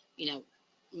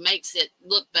 makes it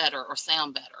look better or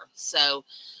sound better? So,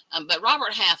 but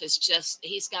Robert Half is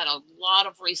he's got a lot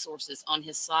of resources on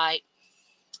his site,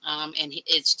 and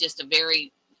it's just a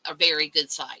very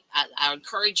good site. I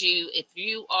encourage you, if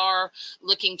you are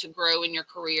looking to grow in your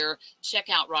career, check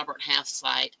out Robert Half's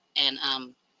site and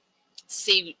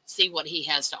see what he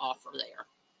has to offer there.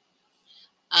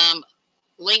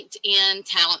 LinkedIn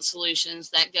Talent Solutions,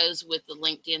 that goes with the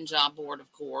LinkedIn job board,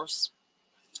 of course.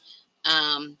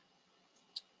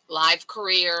 Live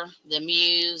Career, the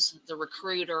Muse, the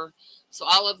Recruiter. So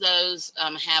all of those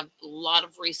have a lot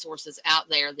of resources out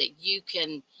there that you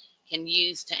can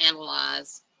use to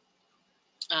analyze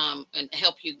and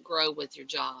help you grow with your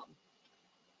job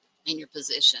and your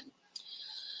position.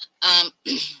 And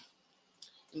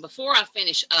before I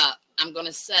finish up, I'm going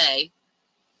to say,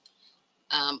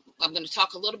 I'm going to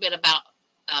talk a little bit about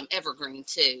Evergreen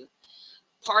too.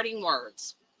 Parting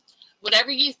words.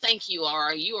 Whatever you think you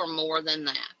are more than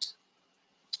that.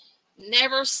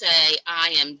 Never say,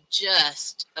 I am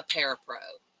just a parapro.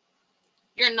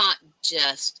 You're not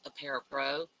just a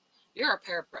parapro. You're a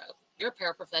parapro. You're a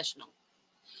paraprofessional.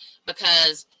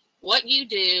 Because what you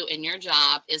do in your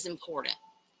job is important.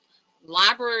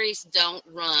 Libraries don't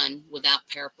run without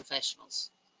paraprofessionals.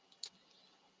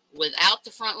 Without the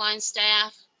frontline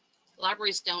staff,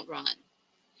 libraries don't run.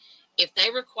 If they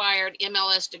required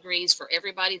MLS degrees for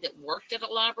everybody that worked at a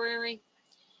library,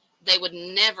 they would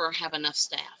never have enough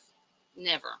staff.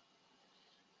 Never.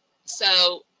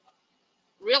 So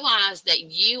realize that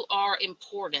you are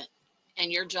important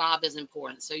and your job is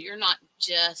important. So you're not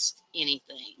just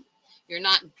anything. You're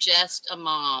not just a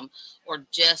mom or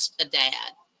just a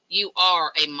dad. You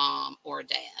are a mom or a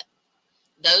dad.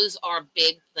 Those are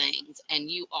big things, and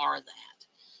you are that.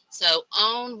 So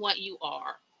own what you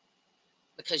are,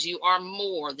 because you are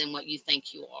more than what you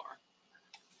think you are.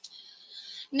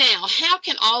 Now, how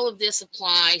can all of this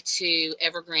apply to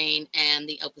Evergreen and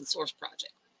the open source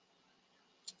project?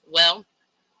 Well,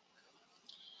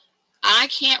 I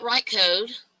can't write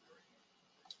code.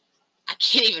 I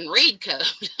can't even read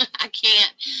code. I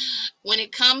can't. When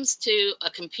it comes to a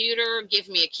computer, give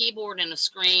me a keyboard and a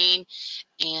screen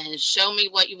and show me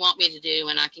what you want me to do,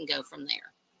 and I can go from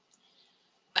there.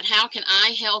 But how can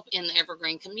I help in the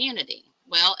Evergreen community?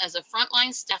 Well, as a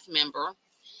frontline staff member,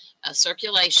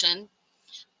 circulation,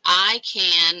 I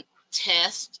can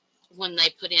test when they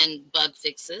put in bug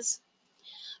fixes.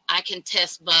 I can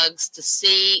test bugs to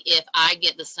see if I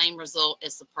get the same result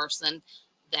as the person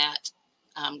that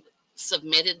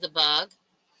submitted the bug.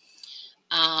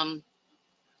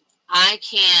 I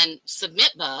can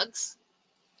submit bugs.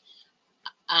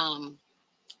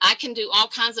 I can do all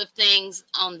kinds of things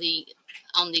on the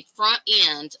front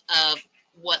end of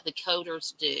what the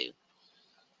coders do.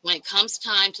 When it comes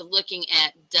time to looking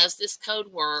at, does this code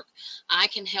work, I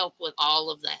can help with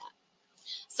all of that.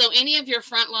 So any of your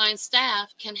frontline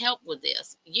staff can help with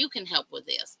this. You can help with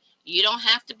this. You don't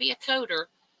have to be a coder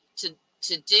to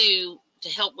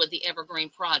help with the Evergreen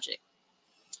project.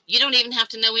 You don't even have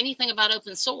to know anything about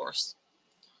open source.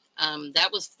 That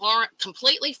was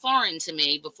completely foreign to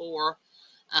me before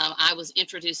I was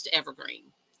introduced to Evergreen.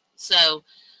 So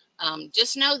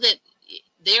just know that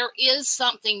there is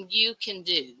something you can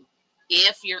do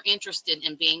if you're interested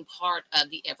in being part of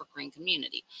the Evergreen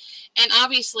community. And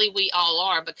obviously we all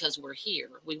are, because we're here.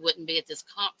 We wouldn't be at this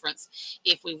conference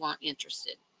if we weren't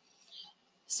interested.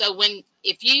 So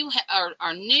if you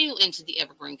are new into the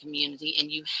Evergreen community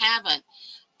and you haven't,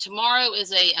 tomorrow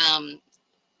is a,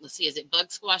 let's see, is it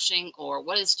bug squashing, or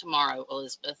what is tomorrow,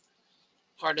 Elizabeth?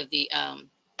 Part of the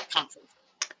conference.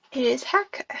 It is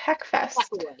Hackfest.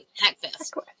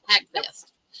 Hackfest.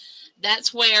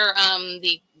 That's where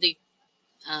the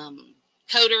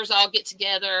coders all get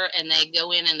together and they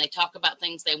go in and they talk about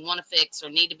things they want to fix or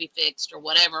need to be fixed or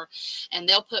whatever, and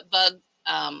they'll put bug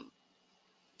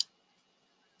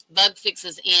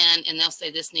fixes in, and they'll say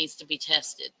this needs to be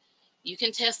tested. You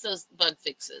can test those bug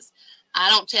fixes. I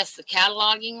don't test the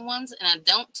cataloging ones, and I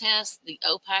don't test the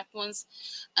OPAC ones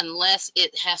unless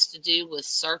it has to do with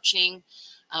searching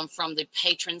from the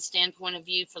patron standpoint of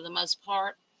view for the most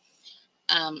part.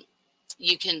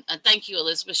 You can, thank you,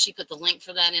 Elizabeth. She put the link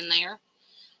for that in there.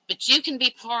 But you can be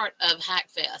part of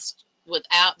Hackfest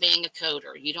without being a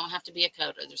coder. You don't have to be a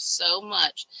coder. There's so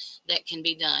much that can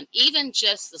be done. Even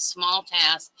just the small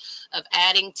task of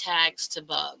adding tags to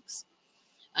bugs.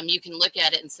 You can look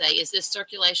at it and say, is this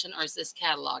circulation or is this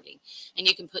cataloging? And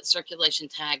you can put circulation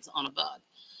tags on a bug.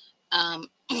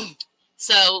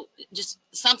 So just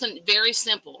something very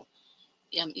simple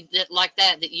like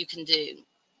that you can do.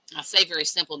 I say very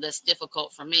simple, that's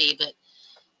difficult for me, but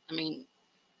I mean,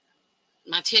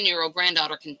 my 10-year-old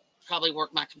granddaughter can probably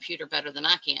work my computer better than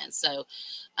I can. So,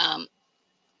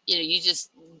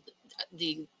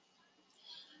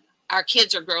 our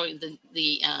kids are growing,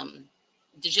 the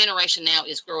generation now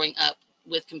is growing up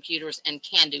with computers and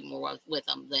can do more with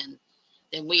them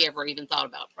than we ever even thought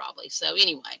about, probably. So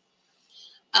anyway,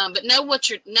 but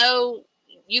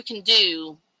you can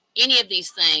do any of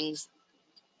these things.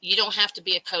 You don't have to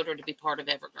be a coder to be part of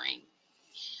Evergreen.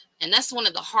 And that's one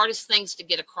of the hardest things to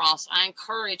get across. I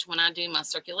encourage, when I do my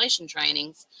circulation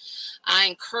trainings, I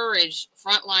encourage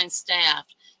frontline staff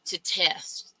to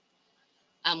test.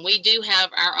 We do have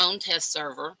our own test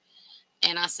server.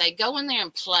 And I say, go in there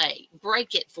and play.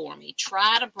 Break it for me.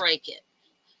 Try to break it.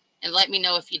 And let me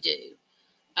know if you do.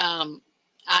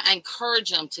 I encourage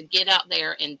them to get out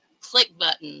there and click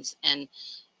buttons and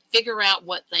figure out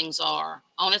what things are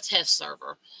on a test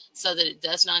server so that it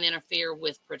does not interfere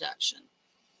with production.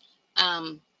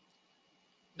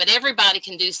 But everybody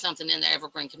can do something in the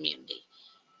Evergreen community.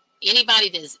 Anybody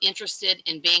that is interested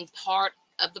in being part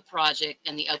of the project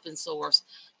and the open source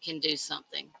can do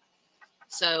something.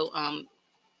 So,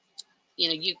 you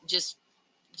know, you just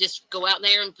go out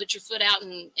there and put your foot out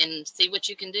and see what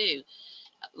you can do.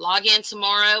 Log in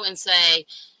tomorrow and say,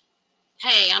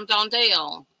 hey, I'm Dawn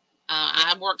Dale.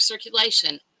 I work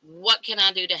circulation. What can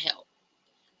I do to help?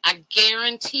 I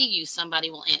guarantee you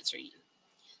somebody will answer you.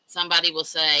 Somebody will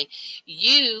say,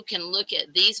 you can look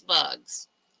at these bugs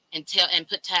and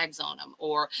put tags on them,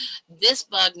 or this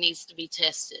bug needs to be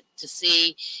tested to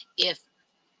see if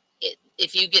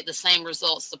you get the same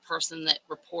results the person that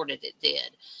reported it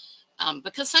did.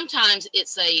 Because sometimes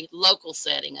it's a local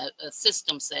setting, a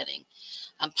system setting.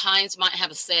 Pines might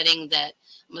have a setting that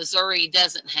Missouri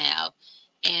doesn't have.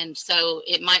 And so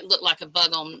it might look like a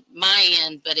bug on my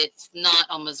end, but it's not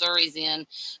on Missouri's end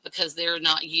because they're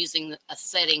not using a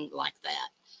setting like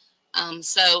that.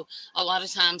 So a lot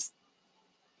of times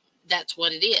that's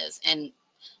what it is. And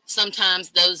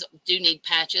sometimes those do need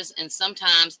patches, and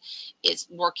sometimes it's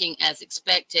working as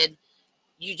expected.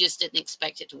 You just didn't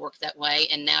expect it to work that way,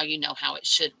 and now you know how it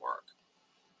should work.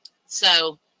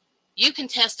 So you can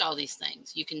test all these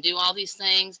things. You can do all these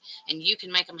things, and you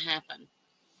can make them happen.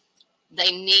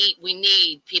 We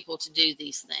need people to do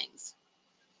these things.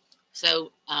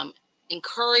 So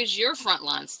encourage your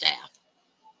frontline staff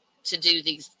to do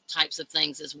these types of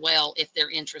things as well if they're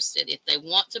interested, if they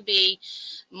want to be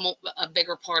a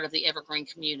bigger part of the Evergreen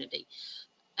community.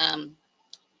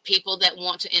 People that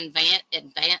want to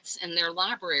advance in their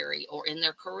library or in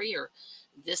their career,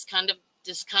 this kind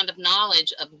of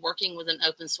knowledge of working with an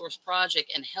open source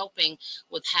project and helping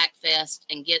with Hackfest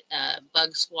and get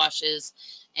bug squashes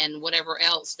and whatever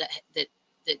else that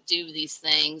do these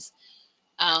things,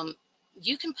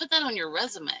 you can put that on your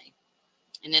resume,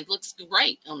 and it looks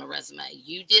great on a resume.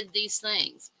 You did these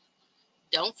things.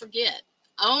 Don't forget,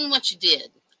 own what you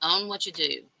did, own what you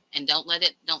do, and don't let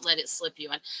it slip you.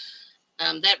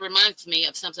 That reminds me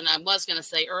of something I was going to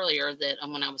say earlier, that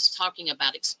when I was talking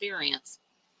about experience,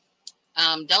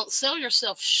 don't sell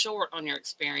yourself short on your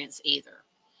experience either.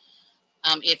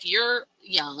 If you're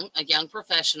a young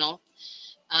professional,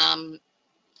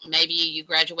 maybe you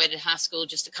graduated high school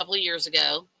just a couple of years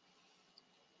ago,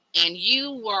 and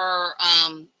you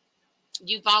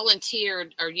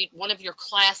volunteered, or one of your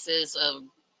classes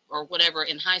or whatever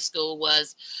in high school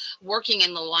was working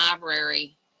in the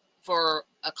library for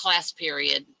a class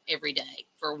period every day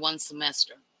for one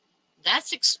semester.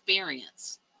 That's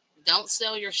experience. Don't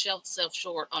sell yourself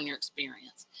short on your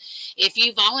experience. If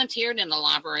you volunteered in the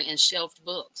library and shelved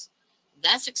books,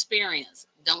 that's experience.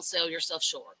 Don't sell yourself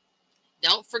short.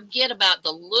 Don't forget about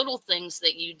the little things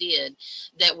that you did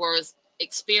that was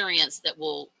experience that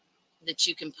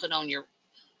you can put on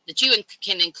that you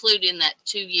can include in that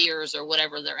 2 years or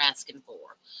whatever they're asking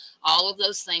for. All of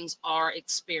those things are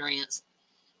experience.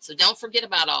 So don't forget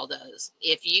about all those.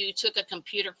 If you took a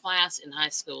computer class in high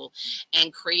school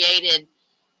and created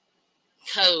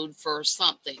code for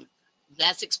something,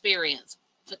 that's experience.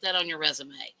 Put that on your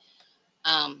resume.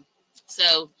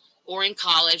 Or in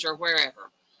college or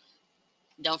wherever.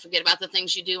 Don't forget about the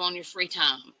things you do on your free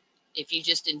time. If you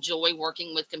just enjoy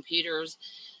working with computers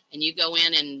and you go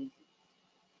in and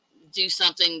do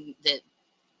something that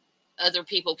other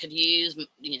people could use,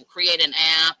 create an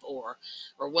app or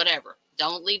whatever.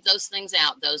 Don't leave those things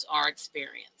out. Those are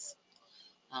experience.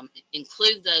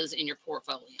 Include those in your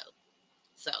portfolio.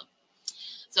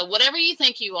 So whatever you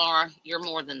think you are, you're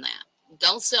more than that.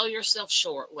 Don't sell yourself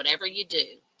short, whatever you do.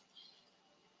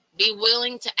 Be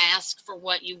willing to ask for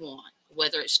what you want,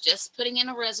 whether it's just putting in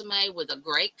a resume with a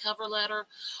great cover letter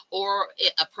or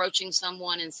approaching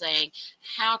someone and saying,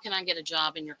 how can I get a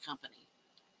job in your company?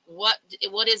 What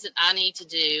is it I need to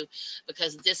do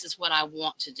because this is what I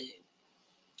want to do?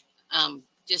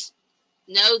 Just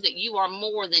know that you are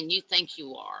more than you think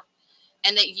you are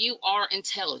and that you are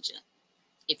intelligent.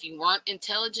 If you weren't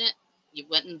intelligent, you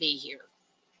wouldn't be here.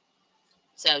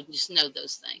 So just know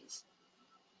those things.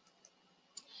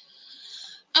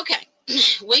 Okay,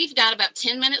 we've got about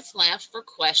 10 minutes left for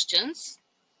questions.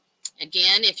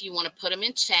 Again, if you want to put them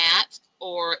in chat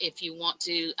or if you want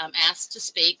to ask to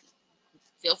speak,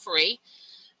 feel free.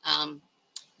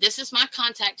 This is my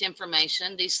contact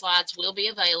information. These slides will be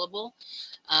available.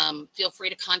 Feel free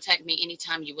to contact me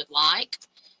anytime you would like,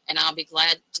 and I'll be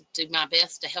glad to do my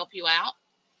best to help you out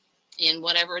in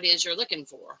whatever it is you're looking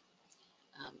for.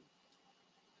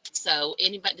 So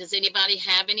does anybody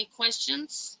have any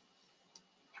questions?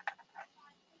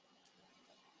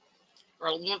 or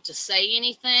want to say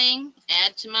anything,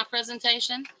 add to my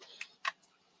presentation?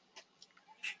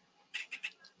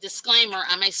 Disclaimer,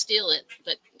 I may steal it,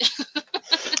 but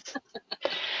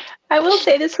I will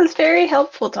say this was very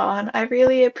helpful, Dawn. I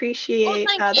really well, appreciate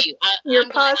thank you. your I'm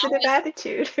glad. positive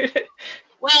attitude.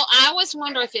 Well, I always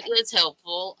wonder if it is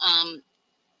helpful,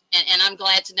 and I'm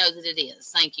glad to know that it is.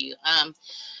 Thank you.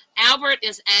 Albert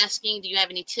is asking, do you have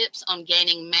any tips on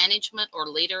gaining management or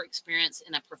leader experience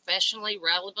in a professionally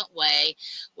relevant way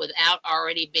without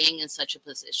already being in such a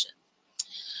position?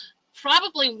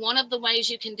 Probably one of the ways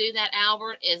you can do that,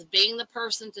 Albert, is being the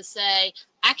person to say,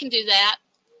 I can do that.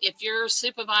 If your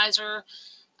supervisor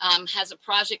has a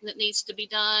project that needs to be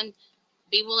done,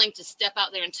 be willing to step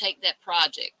out there and take that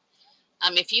project.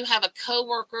 If you have a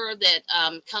coworker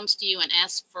that comes to you and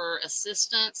asks for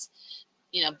assistance,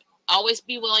 always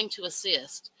be willing to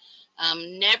assist.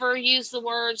 Never use the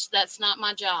words, that's not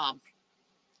my job.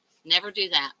 Never do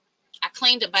that. I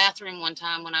cleaned a bathroom one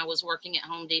time when I was working at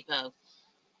Home Depot.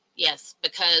 Yes,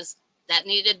 because that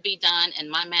needed to be done and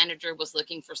my manager was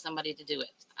looking for somebody to do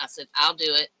it. I said, I'll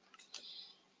do it.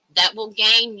 That will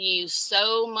gain you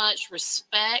so much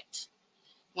respect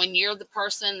when you're the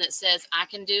person that says, I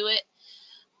can do it.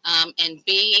 And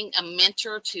being a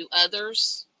mentor to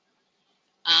others,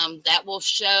 that will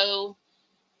show.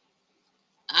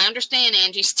 I understand,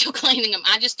 Angie, still cleaning them.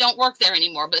 I just don't work there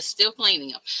anymore, but still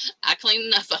cleaning them. I clean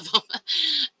enough of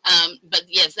them. But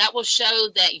yes, that will show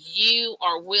that you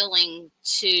are willing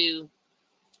to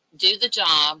do the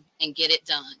job and get it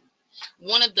done.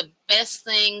 One of the best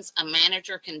things a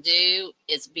manager can do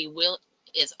is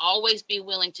always be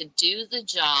willing to do the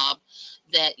job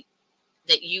that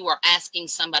you are asking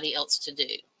somebody else to do.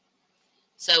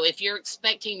 So if you're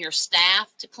expecting your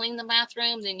staff to clean the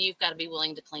bathroom, then you've got to be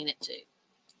willing to clean it too.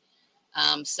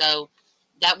 So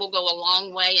that will go a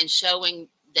long way in showing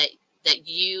that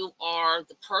you are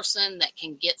the person that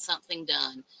can get something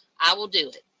done. I will do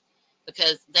it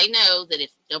because they know that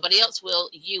if nobody else will,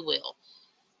 you will.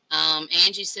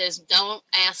 Angie says, don't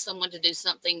ask someone to do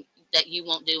something that you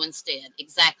won't do instead.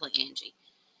 Exactly, Angie.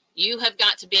 You have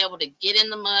got to be able to get in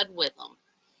the mud with them.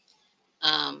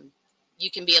 You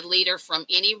can be a leader from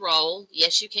any role.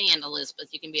 Yes, you can, Elizabeth.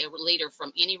 You can be a leader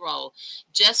from any role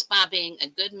just by being a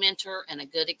good mentor and a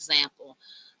good example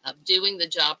of doing the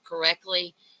job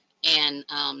correctly. And,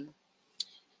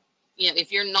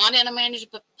 if you're not in a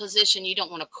management position, you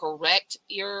don't want to correct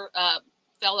your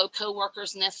fellow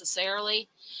coworkers necessarily,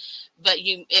 but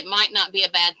it might not be a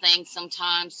bad thing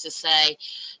sometimes to say,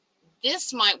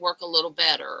 this might work a little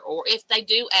better. Or if they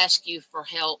do ask you for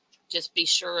help, just be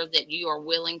sure that you are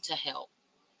willing to help.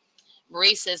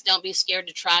 Marie says, don't be scared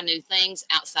to try new things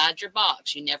outside your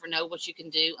box. You never know what you can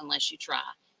do unless you try.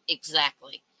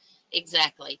 Exactly.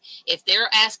 Exactly. If they're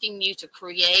asking you to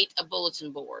create a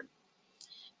bulletin board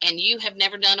and you have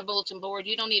never done a bulletin board,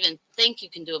 you don't even think you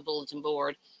can do a bulletin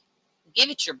board, give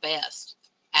it your best.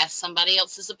 Ask somebody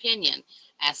else's opinion.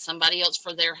 Ask somebody else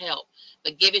for their help.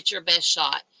 But give it your best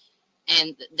shot.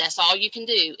 And that's all you can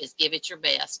do is give it your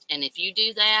best. And if you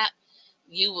do that,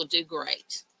 you will do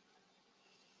great.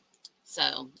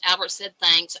 So Albert said,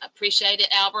 thanks. I appreciate it,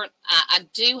 Albert. I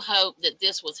do hope that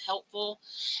this was helpful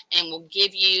and will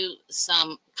give you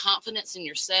some confidence in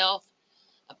yourself.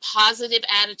 A positive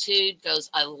attitude goes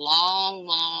a long,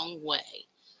 long way.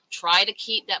 Try to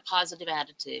keep that positive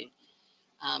attitude.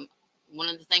 One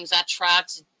of the things I try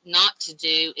not to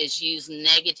do is use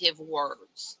negative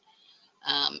words.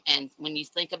 And when you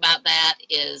think about that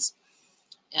is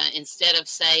instead of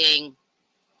saying,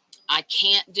 I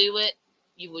can't do it,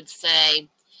 you would say,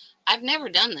 I've never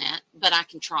done that, but I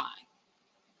can try.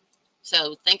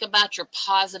 So think about your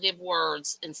positive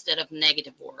words instead of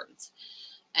negative words.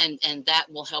 And that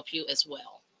will help you as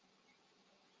well.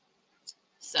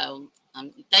 So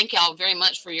thank y'all very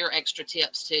much for your extra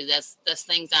tips too. That's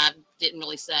things I didn't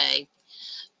really say.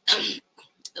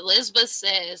 Elizabeth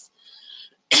says,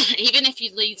 even if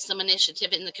you lead some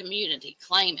initiative in the community,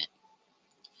 claim it.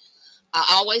 I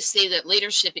always see that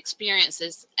leadership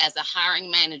experiences as a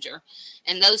hiring manager,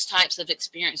 and those types of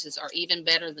experiences are even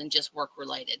better than just work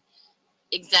related.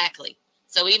 Exactly.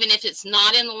 So even if it's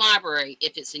not in the library,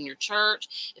 if it's in your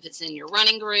church, if it's in your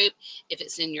running group, if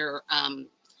it's in your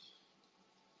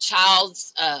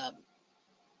child's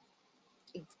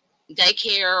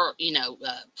daycare,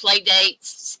 play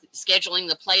dates, scheduling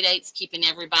the play dates, keeping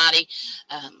everybody,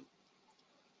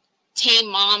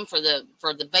 team mom for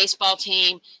the baseball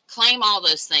team, claim all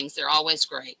those things. They're always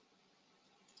great.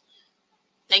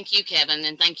 Thank you, Kevin,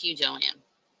 and thank you, Joanne.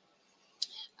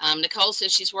 Nicole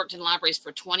says she's worked in libraries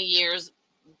for 20 years,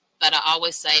 but I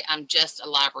always say I'm just a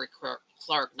library clerk.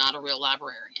 clerk, not a real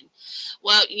librarian.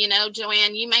 Well, you know,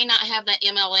 Joanne, you may not have that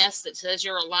MLS that says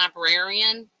you're a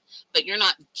librarian, but you're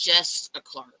not just a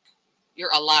clerk.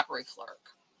 You're a library clerk.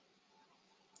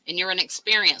 And you're an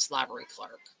experienced library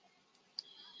clerk.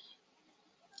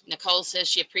 Nicole says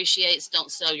she appreciates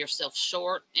don't sell yourself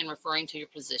short in referring to your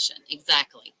position.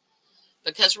 Exactly.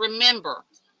 Because remember,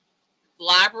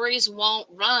 libraries won't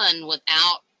run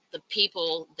without the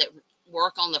people that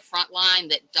work on the front line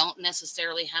that don't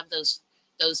necessarily have those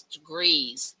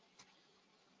degrees.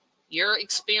 Your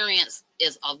experience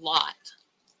is a lot.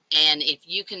 And if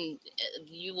you can,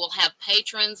 you will have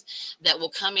patrons that will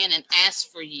come in and ask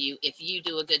for you if you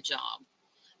do a good job.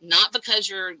 Not because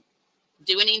you're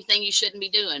doing anything you shouldn't be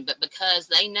doing, but because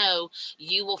they know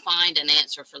you will find an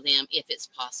answer for them if it's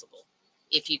possible,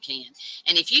 if you can.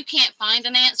 And if you can't find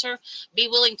an answer, be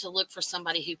willing to look for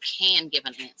somebody who can give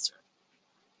an answer.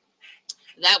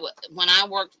 That was when I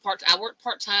worked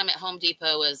part-time at Home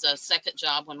Depot as a second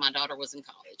job when my daughter was in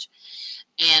college.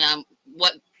 And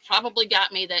what probably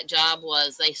got me that job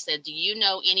was they said, do you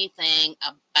know anything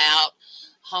about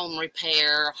home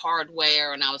repair,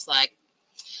 hardware? And I was like,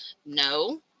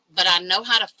 no, but I know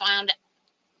how to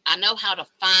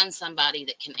find somebody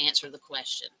that can answer the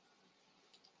question.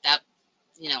 That,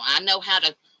 you know, I know how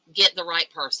to get the right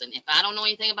person. If I don't know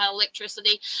anything about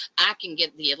electricity, I can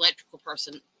get the electrical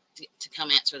person to come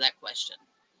answer that question.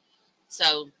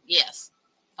 So yes,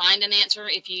 find an answer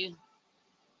if you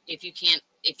can't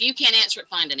answer it,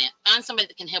 find somebody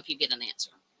that can help you get an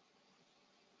answer.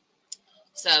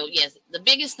 So yes, the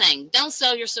biggest thing, don't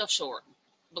sell yourself short.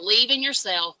 Believe in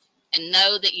yourself and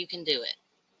know that you can do it.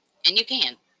 And you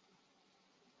can.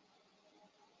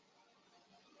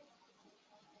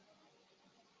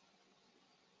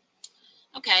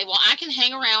 Okay, well, I can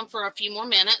hang around for a few more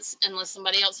minutes unless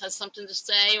somebody else has something to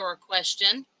say or a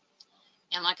question.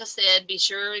 And like I said, be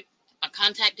sure my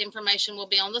contact information will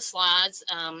be on the slides.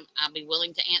 I'll be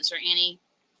willing to answer any.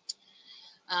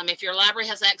 If your library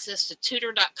has access to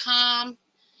tutor.com,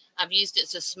 I've used it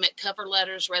to submit cover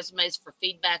letters, resumes for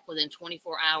feedback within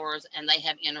 24 hours, and they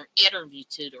have interview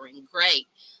tutoring. Great.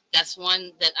 That's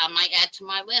one that I might add to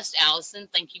my list, Allison.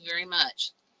 Thank you very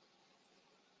much.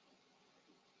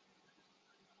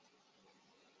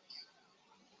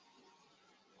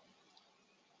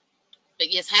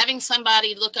 But yes, having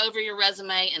somebody look over your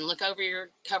resume and look over your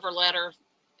cover letter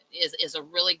is a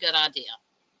really good idea.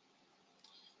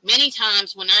 Many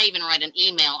times when I even write an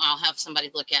email, I'll have somebody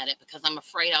look at it because I'm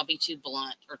afraid I'll be too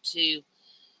blunt or too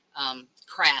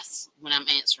crass when I'm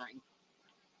answering.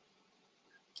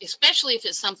 Especially if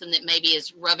it's something that maybe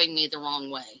is rubbing me the wrong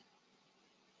way.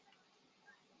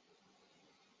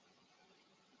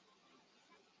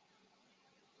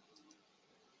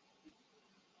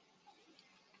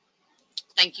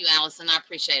 Thank you, Allison. I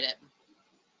appreciate it.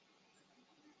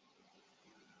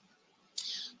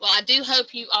 Well, I do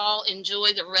hope you all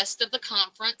enjoy the rest of the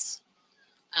conference.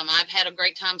 I've had a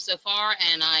great time so far,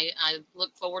 and I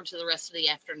look forward to the rest of the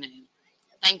afternoon.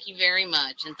 Thank you very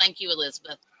much, and thank you,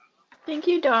 Elizabeth. Thank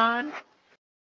you, Dawn.